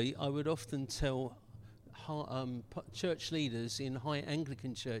 Strangely, I would often tell church leaders in high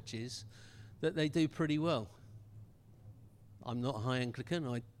Anglican churches that they do pretty well. I'm not high Anglican,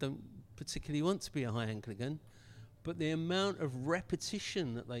 I don't particularly want to be a high Anglican, but the amount of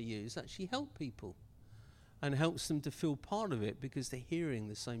repetition that they use actually help people and helps them to feel part of it, because they're hearing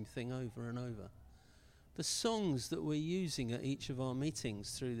the same thing over and over. The songs that we're using at each of our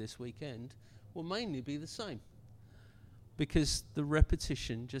meetings through this weekend will mainly be the same, because the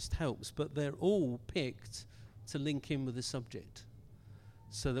repetition just helps, but they're all picked to link in with the subject,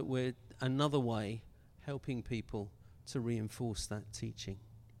 so that we're another way helping people to reinforce that teaching.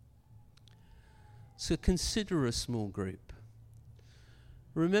 So consider a small group.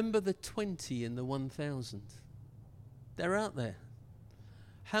 Remember the 20 in the 1,000. They're out there.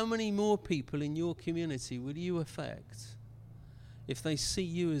 How many more people in your community will you affect if they see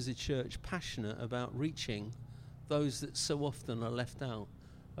you as a church passionate about reaching those that so often are left out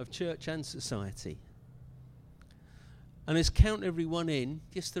of church and society? And as count everyone in,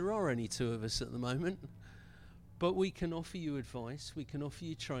 yes, there are only 2 of us at the moment, but we can offer you advice, we can offer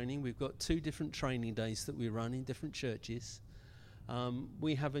you training. We've got 2 different training days that we run in different churches.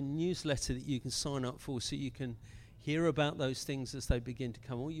 We have a newsletter that you can sign up for, so you can hear about those things as they begin to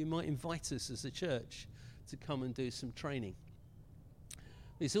come, or you might invite us as a church to come and do some training.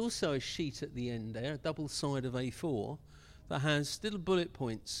 There's also a sheet at the end there, a double side of A4, that has little bullet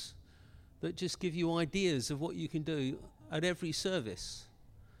points that just give you ideas of what you can do at every service,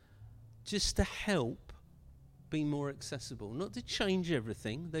 just to help be more accessible. Not to change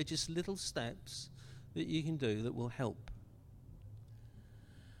everything, they're just little steps that you can do that will help.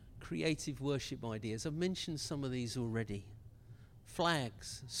 Creative worship ideas. I've mentioned some of these already.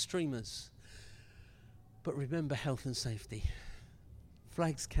 Flags, streamers. But remember health and safety.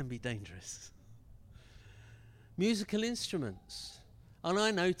 Flags can be dangerous. Musical instruments. And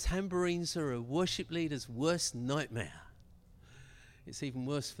I know tambourines are a worship leader's worst nightmare. It's even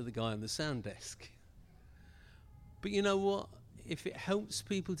worse for the guy on the sound desk. But you know what? If it helps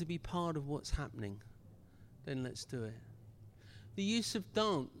people to be part of what's happening, then let's do it. The use of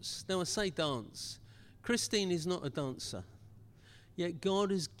dance. Now I say dance. Christine is not a dancer. Yet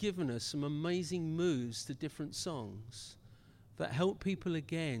God has given us some amazing moves to different songs that help people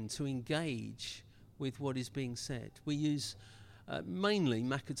again to engage with what is being said. We use mainly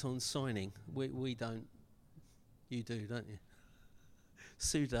Makaton signing. We don't. You do, don't you?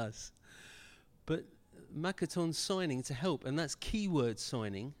 Sue does. But Makaton signing to help, and that's keyword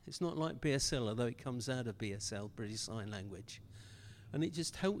signing. It's not like BSL, although it comes out of BSL, British Sign Language. And it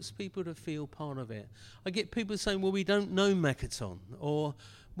just helps people to feel part of it. I get people saying, well, we don't know Makaton, or,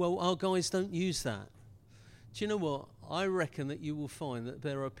 well, our guys don't use that. Do you know what? I reckon that you will find that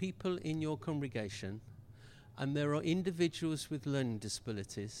there are people in your congregation, and there are individuals with learning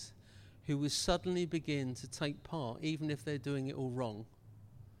disabilities who will suddenly begin to take part, even if they're doing it all wrong.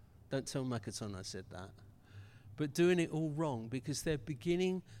 Don't tell Makaton I said that. But doing it all wrong because they're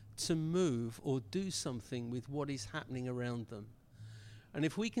beginning to move or do something with what is happening around them. And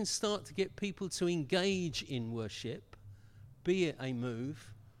if we can start to get people to engage in worship, be it a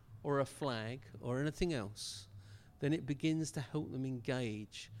move or a flag or anything else, then it begins to help them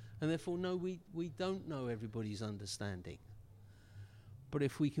engage. And therefore, no, we don't know everybody's understanding. But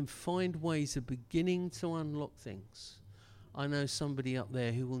if we can find ways of beginning to unlock things, I know somebody up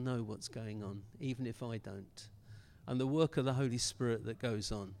there who will know what's going on, even if I don't. And the work of the Holy Spirit that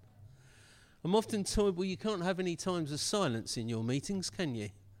goes on. I'm often told, well, you can't have any times of silence in your meetings, can you?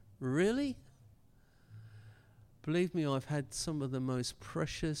 Really? Believe me, I've had some of the most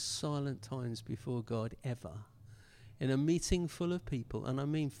precious silent times before God ever. In a meeting full of people, and I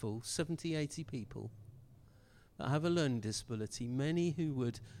mean full, 70, 80 people that have a learning disability, many who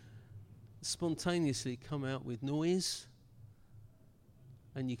would spontaneously come out with noise,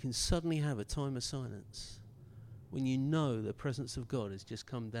 and you can suddenly have a time of silence when you know the presence of God has just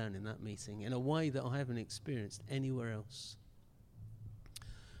come down in that meeting in a way that I haven't experienced anywhere else.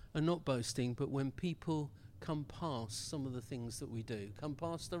 And not boasting, but when people come past some of the things that we do, come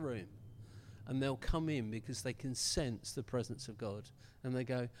past the room, and they'll come in because they can sense the presence of God, and they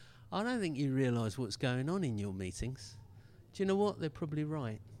go, I don't think you realise what's going on in your meetings. Do you know what? They're probably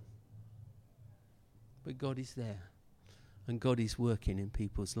right. But God is there, and God is working in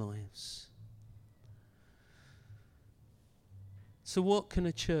people's lives. So what can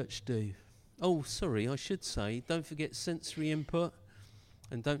a church do? Oh, sorry, I should say, don't forget sensory input,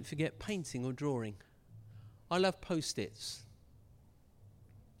 and don't forget painting or drawing. I love post-its.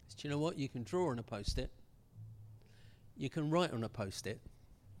 Do you know what? You can draw on a post-it. You can write on a post-it.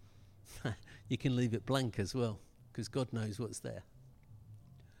 You can leave it blank as well, because God knows what's there.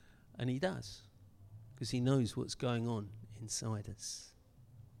 And he does, because he knows what's going on inside us.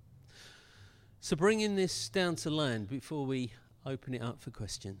 So bringing this down to land before we open it up for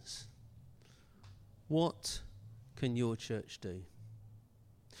questions. What can your church do?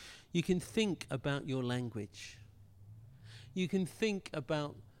 You can think about your language. You can think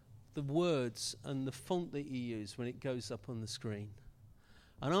about the words and the font that you use when it goes up on the screen.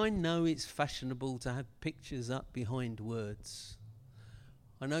 And I know it's fashionable to have pictures up behind words.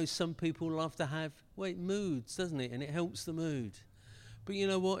 I know some people love to have, well, it moods, doesn't it? And it helps the mood. But you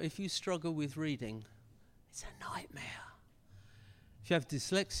know what? If you struggle with reading, it's a nightmare. If you have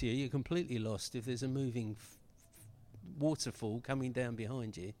dyslexia, you're completely lost if there's a moving waterfall coming down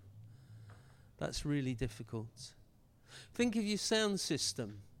behind you. That's really difficult. Think of your sound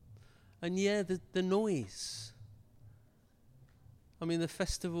system. And the noise. I mean, the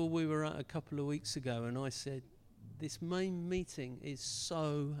festival we were at a couple of weeks ago, and I said, this main meeting is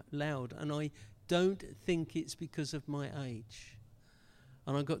so loud, and I don't think it's because of my age.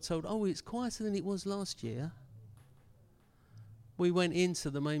 And I got told, it's quieter than it was last year. We went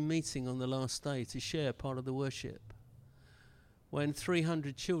into the main meeting on the last day to share part of the worship, when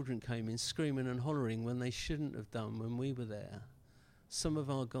 300 children came in screaming and hollering when they shouldn't have done when we were there. Some of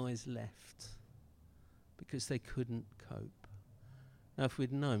our guys left because they couldn't cope. Now, if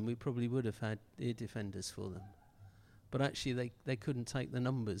we'd known, we probably would have had ear defenders for them. But actually, they couldn't take the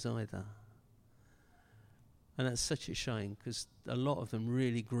numbers either. And that's such a shame, because a lot of them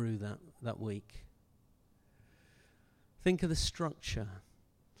really grew that week. Think of the structure,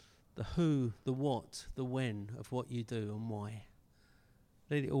 the who, the what, the when of what you do and why.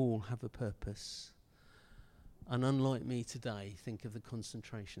 Let it all have a purpose. And unlike me today, think of the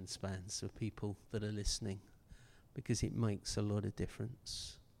concentration spans of people that are listening, because it makes a lot of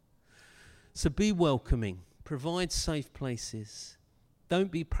difference. So be welcoming, provide safe places.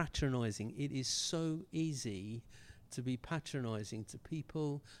 Don't be patronizing. It is so easy to be patronizing to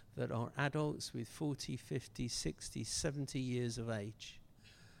people that are adults with 40, 50, 60, 70 years of age,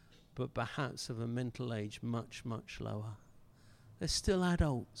 but perhaps of a mental age much, much lower. They're still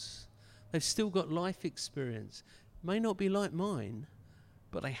adults. They've still got life experience. May not be like mine,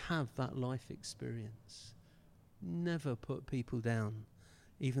 but they have that life experience. Never put people down,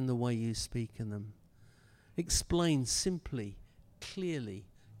 even the way you speak in them. Explain simply, clearly,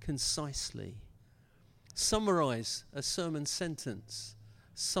 concisely. Summarize a sermon sentence.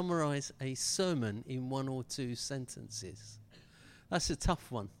 Summarize a sermon in 1 or 2 sentences. That's a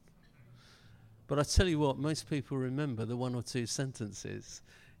tough one. But I tell you what, most people remember the 1 or 2 sentences,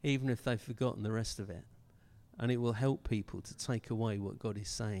 even if they've forgotten the rest of it. And it will help people to take away what God is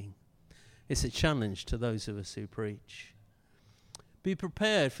saying. It's a challenge to those of us who preach. Be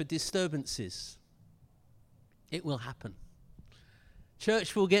prepared for disturbances. It will happen.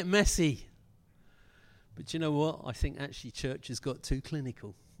 Church will get messy. But you know what? I think actually church has got too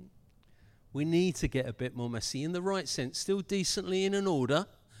clinical. We need to get a bit more messy in the right sense, still decently in an order,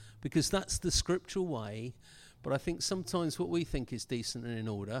 because that's the scriptural way. But I think sometimes what we think is decent and in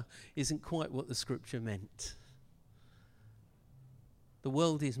order isn't quite what the scripture meant. The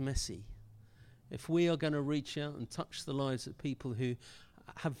world is messy. If we are going to reach out and touch the lives of people who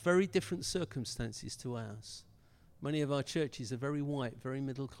have very different circumstances to ours, many of our churches are very white, very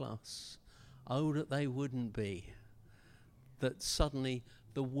middle class. Oh, that they wouldn't be. That suddenly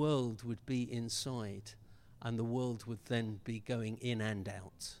the world would be inside, and the world would then be going in and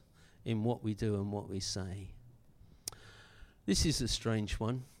out in what we do and what we say. This is a strange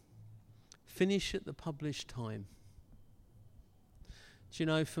one. Finish at the published time. Do you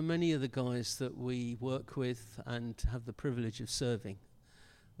know, for many of the guys that we work with and have the privilege of serving,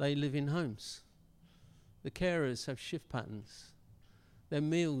 they live in homes. The carers have shift patterns. Their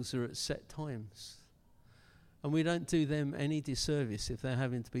meals are at set times. And we don't do them any disservice if they're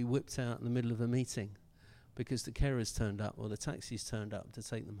having to be whipped out in the middle of a meeting because the carers turned up or the taxi's turned up to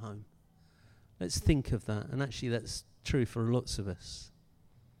take them home. Let's think of that. And actually that's true for lots of us.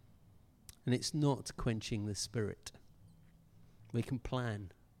 And it's not quenching the Spirit. We can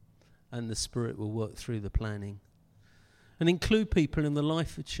plan, and the Spirit will work through the planning. And include people in the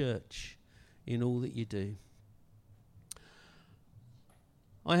life of church in all that you do.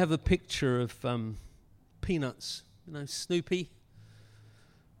 I have a picture of Peanuts, Snoopy.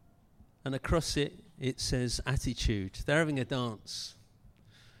 And across it says attitude. They're having a dance.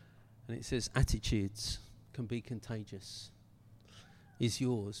 And it says attitudes can be contagious. Is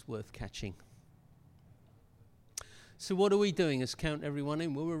yours worth catching? So what are we doing as Count Everyone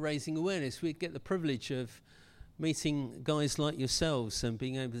In? Well, we're raising awareness. We get the privilege of meeting guys like yourselves and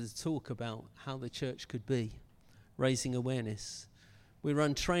being able to talk about how the church could be, raising awareness. We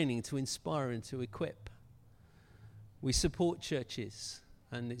run training to inspire and to equip. We support churches,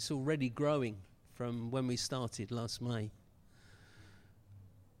 and it's already growing from when we started last May.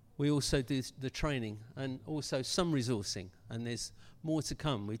 We also do the training and also some resourcing, and there's more to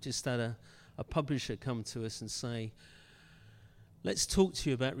come. We've just had a publisher come to us and say, let's talk to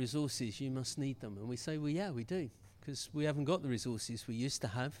you about resources, you must need them. And we say, well, yeah, we do, because we haven't got the resources we used to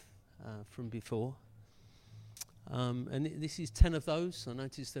have from before. And this is 10 of those. I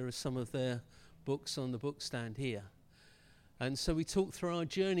noticed there are some of their books on the book stand here. And so we talked through our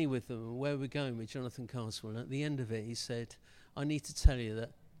journey with them and where we're going with Jonathan Carswell. And at the end of it, he said, I need to tell you that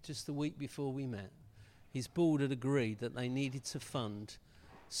just the week before we met, his board had agreed that they needed to fund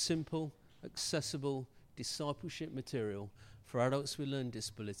simple, accessible discipleship material for adults with learning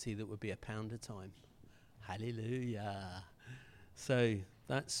disability that would be £1 a time. Hallelujah. So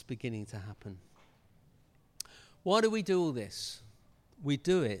that's beginning to happen. Why do we do all this? We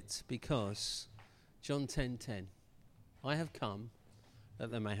do it because John 10:10, I have come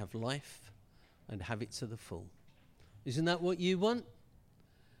that they may have life and have it to the full. Isn't that what you want?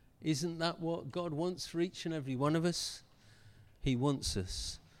 Isn't that what God wants for each and every one of us? He wants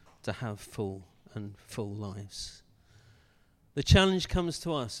us to have full lives. The challenge comes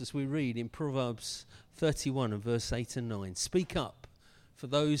to us as we read in Proverbs 31 and verse 8 and 9. Speak up for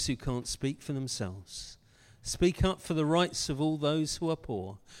those who can't speak for themselves. Speak up for the rights of all those who are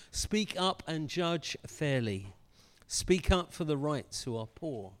poor. Speak up and judge fairly. Speak up for the rights who are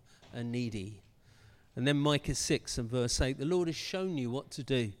poor and needy. And then Micah 6 and verse 8. The Lord has shown you what to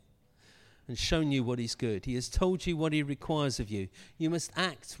do and shown you what is good. He has told you what he requires of you. You must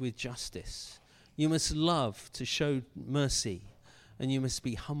act with justice. You must love to show mercy. And you must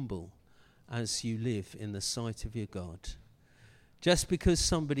be humble as you live in the sight of your God. Just because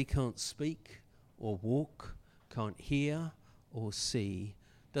somebody can't speak or walk, can't hear or see,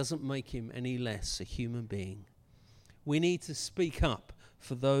 doesn't make him any less a human being. We need to speak up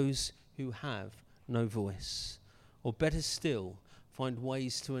for those who have no voice. Or better still, find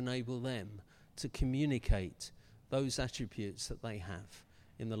ways to enable them to communicate those attributes that they have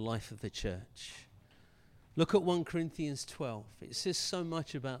in the life of the church. Look at 1 Corinthians 12. It says so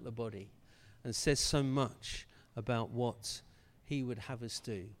much about the body and says so much about what he would have us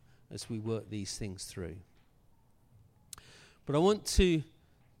do as we work these things through. But I want to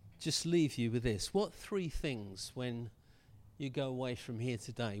just leave you with this. What 3 things, when you go away from here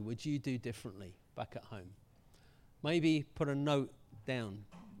today, would you do differently back at home? Maybe put a note down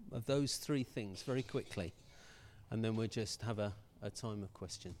of those 3 things very quickly, and then we'll just have a time of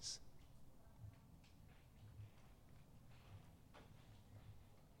questions.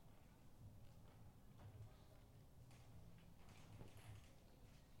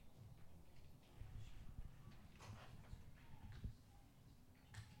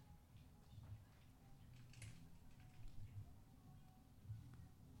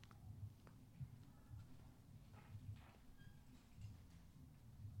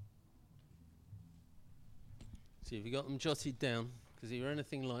 So if you got them jotted down, because if you're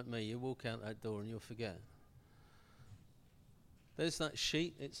anything like me, you walk out that door and you'll forget. There's that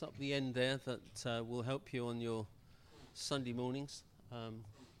sheet, it's up the end there, that will help you on your Sunday mornings.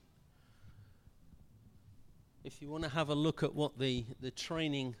 If you want to have a look at what the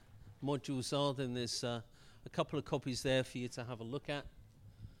training modules are, then there's a couple of copies there for you to have a look at.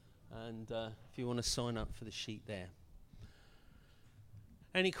 And if you want to sign up for the sheet there.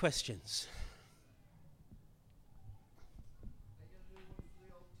 Any questions?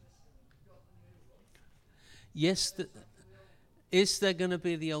 Yes, is there going to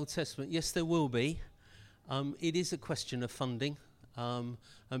be the Old Testament? Yes, there will be. It is a question of funding, and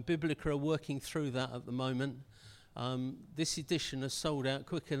Biblica are working through that at the moment. This edition has sold out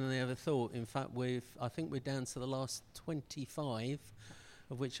quicker than they ever thought. In fact, I think we're down to the last 25,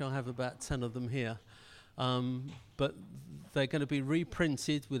 of which I have about 10 of them here. But they're going to be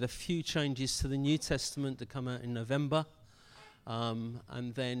reprinted with a few changes to the New Testament to come out in November,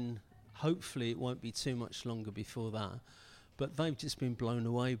 and then hopefully it won't be too much longer before that. But they've just been blown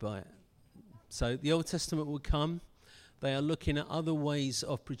away by it. So the Old Testament will come. They are looking at other ways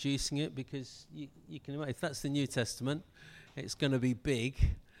of producing it, because you can imagine, if that's the New Testament, it's going to be big.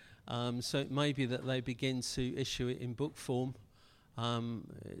 So it may be that they begin to issue it in book form,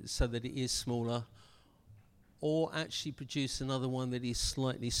 so that it is smaller, or actually produce another one that is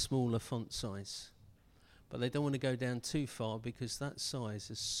slightly smaller font size. But they don't want to go down too far, because that size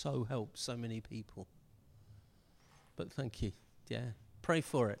has so helped so many people. But thank you. Yeah, pray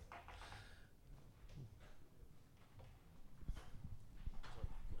for it.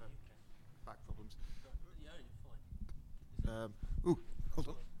 Back problems. Hold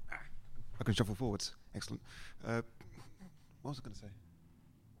on. I can shuffle forwards. Excellent. What was I going to say?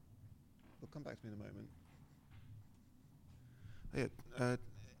 It'll come back to me in a moment. Yeah.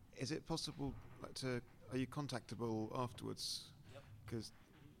 Is it possible are you contactable afterwards? Yep. Because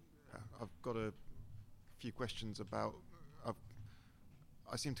I've got a few questions about.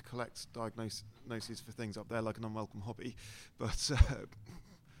 I seem to collect diagnoses for things up there like an unwelcome hobby, but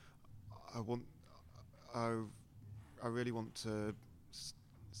I really want to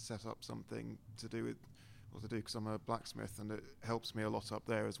set up something to do with what to do, because I'm a blacksmith and it helps me a lot up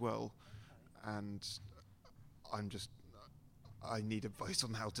there as well. Okay. And I need advice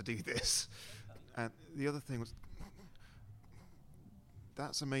on how to do this. Okay. And the other thing was,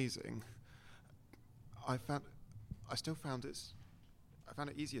 that's amazing. I found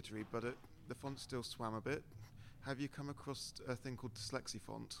it easier to read, but the font still swam a bit. Have you come across a thing called dyslexia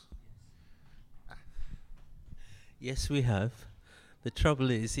font? Yes, we have. The trouble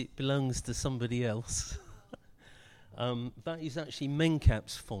is, it belongs to somebody else. That is actually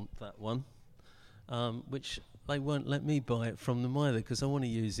Mencap's font, that one, which they won't let me buy it from them either, because I want to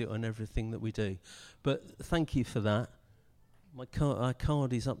use it on everything that we do. But thank you for that. Our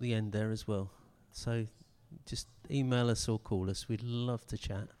card is up the end there as well. So just email us or call us. We'd love to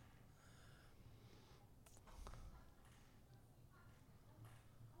chat.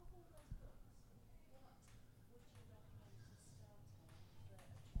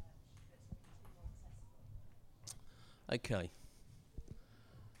 Okay.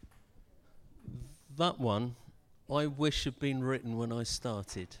 That one, I wish had been written when I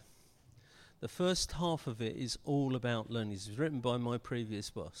started. The first half of it is all about learning. It was written by my previous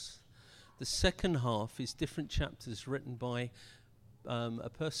boss. The second half is different chapters written by a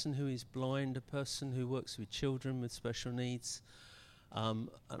person who is blind, a person who works with children with special needs, and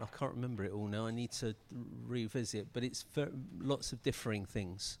I can't remember it all now. I need to revisit, but it's lots of differing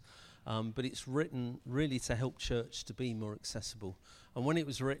things. But it's written really to help church to be more accessible. And when it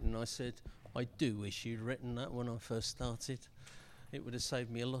was written, I said, I do wish you'd written that when I first started. It would have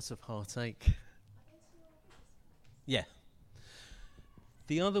saved me a lot of heartache. Yeah.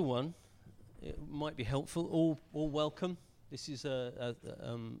 The other one, it might be helpful. All welcome. This is a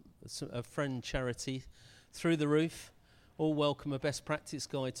friend charity, Through the Roof. All welcome, a best practice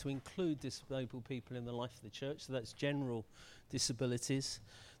guide to include disabled people in the life of the church. So that's general disabilities.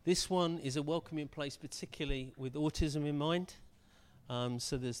 This one is a welcoming place, particularly with autism in mind.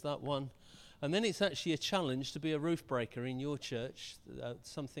 So there's that one. And then it's actually a challenge to be a roof breaker in your church,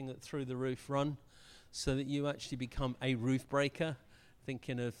 something that Through the Roof run, so that you actually become a roof breaker,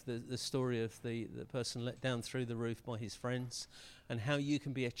 thinking of the story of the person let down through the roof by his friends, and how you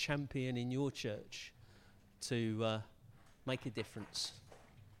can be a champion in your church to make a difference.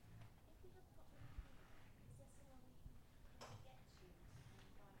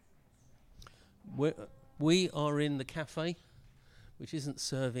 We are in the cafe, which isn't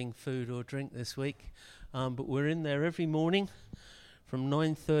serving food or drink this week, but we're in there every morning from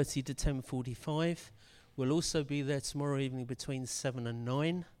 9:30 to 10:45. We'll also be there tomorrow evening between 7 and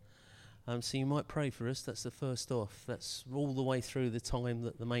 9. So you might pray for us. That's the first off. That's all the way through the time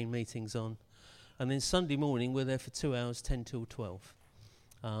that the main meeting's on. And then Sunday morning, we're there for 2 hours, 10 till 12.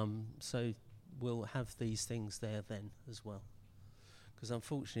 So we'll have these things there then as well. Because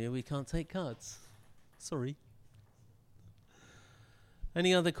unfortunately, we can't take cards. Sorry.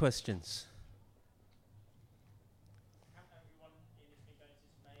 Any other questions?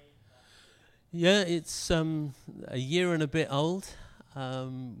 Yeah, it's a year and a bit old.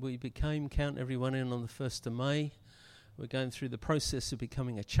 We became Count Everyone In on the 1st of May. We're going through the process of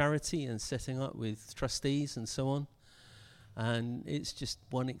becoming a charity and setting up with trustees and so on. And it's just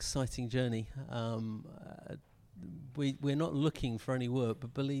one exciting journey. We're not looking for any work,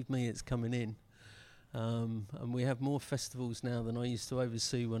 but believe me, it's coming in. And we have more festivals now than I used to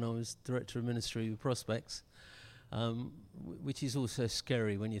oversee when I was Director of Ministry with Prospects, which is also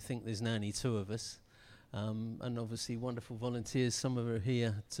scary when you think there's now only 2 of us. And obviously wonderful volunteers, some of them are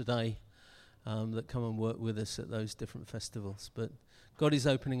here today, that come and work with us at those different festivals. But God is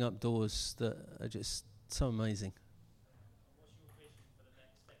opening up doors that are just so amazing. What's your vision for the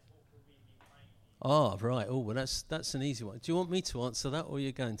next steps? What will we be praying for? Right. Oh, well, that's an easy one. Do you want me to answer that, or are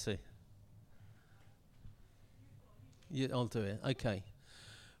you going to? I'll do it. Okay.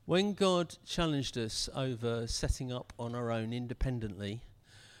 When God challenged us over setting up on our own independently,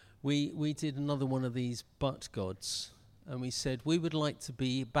 we did another one of these but gods, and we said we would like to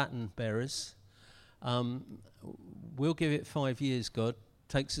be baton bearers We'll give it 5 years, God.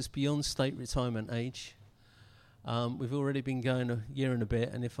 Takes us beyond state retirement age. We've already been going a year and a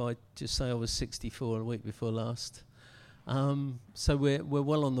bit, and if I just say I was 64 a week before last. So we're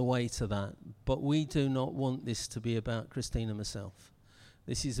well on the way to that. But we do not want this to be about Christine and myself.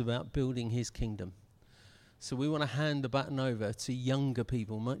 This is about building his kingdom. So we want to hand the baton over to younger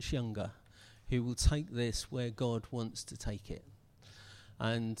people, much younger, who will take this where God wants to take it.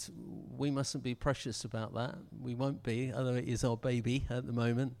 And we mustn't be precious about that. We won't be, although it is our baby at the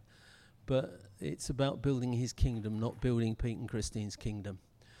moment. But it's about building his kingdom, not building Pete and Christine's kingdom.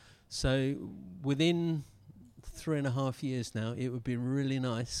 So within 3.5 years now, it would be really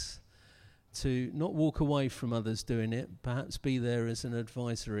nice to not walk away from others doing it, perhaps be there as an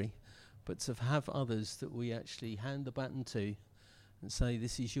advisory, but to have others that we actually hand the baton to and say,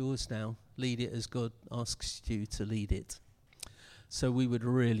 this is yours now, lead it as God asks you to lead it. So we would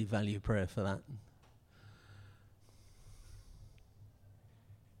really value prayer for that.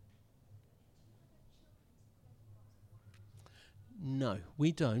 No,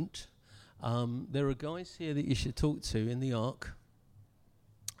 we don't. There are guys here that you should talk to in the Ark.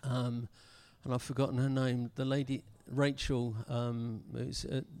 And I've forgotten her name. The lady, Rachel,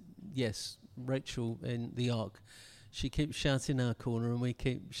 Rachel in the Ark. She keeps shouting our corner and we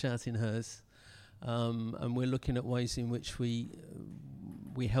keep shouting hers. And we're looking at ways in which we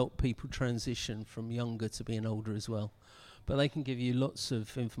help people transition from younger to being older as well. But they can give you lots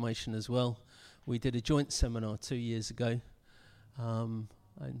of information as well. We did a joint seminar 2 years ago. And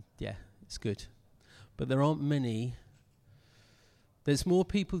yeah, it's good. But there aren't many. There's more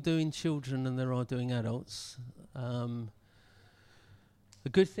people doing children than there are doing adults. The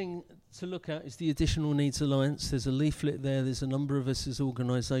good thing to look at is the Additional Needs Alliance. There's a leaflet there. There's a number of us as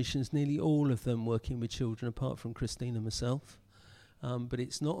organisations, nearly all of them working with children, apart from Christine and myself. But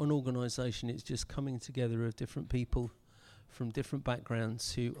it's not an organisation. It's just coming together of different people from different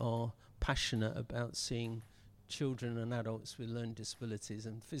backgrounds who are passionate about seeing children and adults with learning disabilities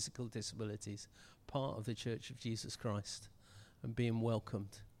and physical disabilities part of the Church of Jesus Christ and being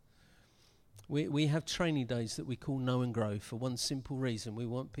welcomed. We have training days that we call Know and Grow for one simple reason. We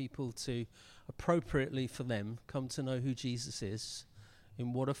want people to, appropriately for them, come to know who Jesus is,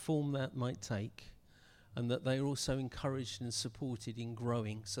 in what a form that might take, and that they are also encouraged and supported in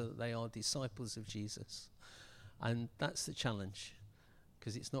growing so that they are disciples of Jesus. And that's the challenge,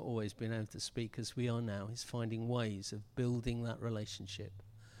 because it's not always been able to speak as we are now. It's finding ways of building that relationship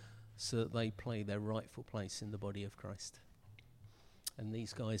so that they play their rightful place in the body of Christ. And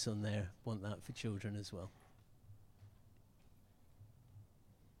these guys on there want that for children as well.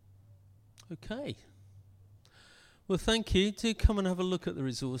 Okay. Well, thank you. Do come and have a look at the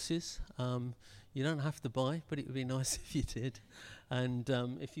resources. You don't have to buy, but it would be nice if you did. And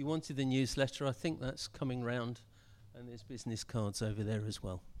if you wanted the newsletter, I think that's coming round. And there's business cards over there as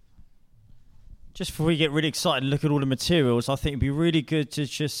well. Just before we get really excited and look at all the materials, I think it'd be really good to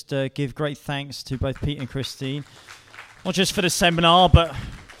just give great thanks to both Pete and Christine. Not just for the seminar, but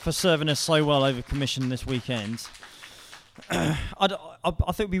for serving us so well over commission this weekend. I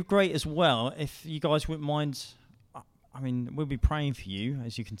think it'd be great as well if you guys wouldn't mind. I mean, we'll be praying for you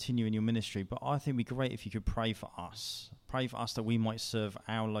as you continue in your ministry, but I think it'd be great if you could pray for us. Pray for us that we might serve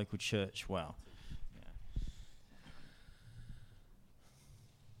our local church well.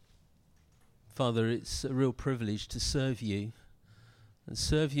 Father, it's a real privilege to serve you. And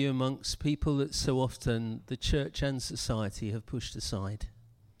serve you amongst people that so often the church and society have pushed aside.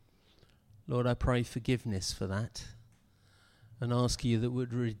 Lord, I pray forgiveness for that and ask you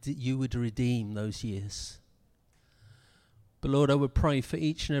that you would redeem those years. But Lord, I would pray for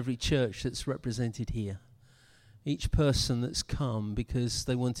each and every church that's represented here, each person that's come because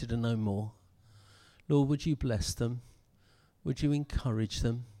they wanted to know more. Lord, would you bless them? Would you encourage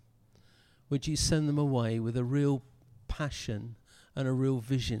them? Would you send them away with a real passion and a real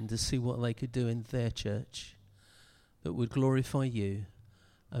vision to see what they could do in their church that would glorify you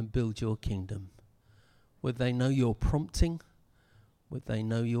and build your kingdom? Would they know your prompting? Would they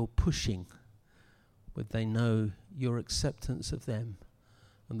know your pushing? Would they know your acceptance of them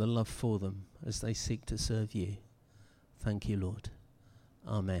and the love for them as they seek to serve you? Thank you, Lord.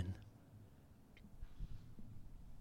 Amen.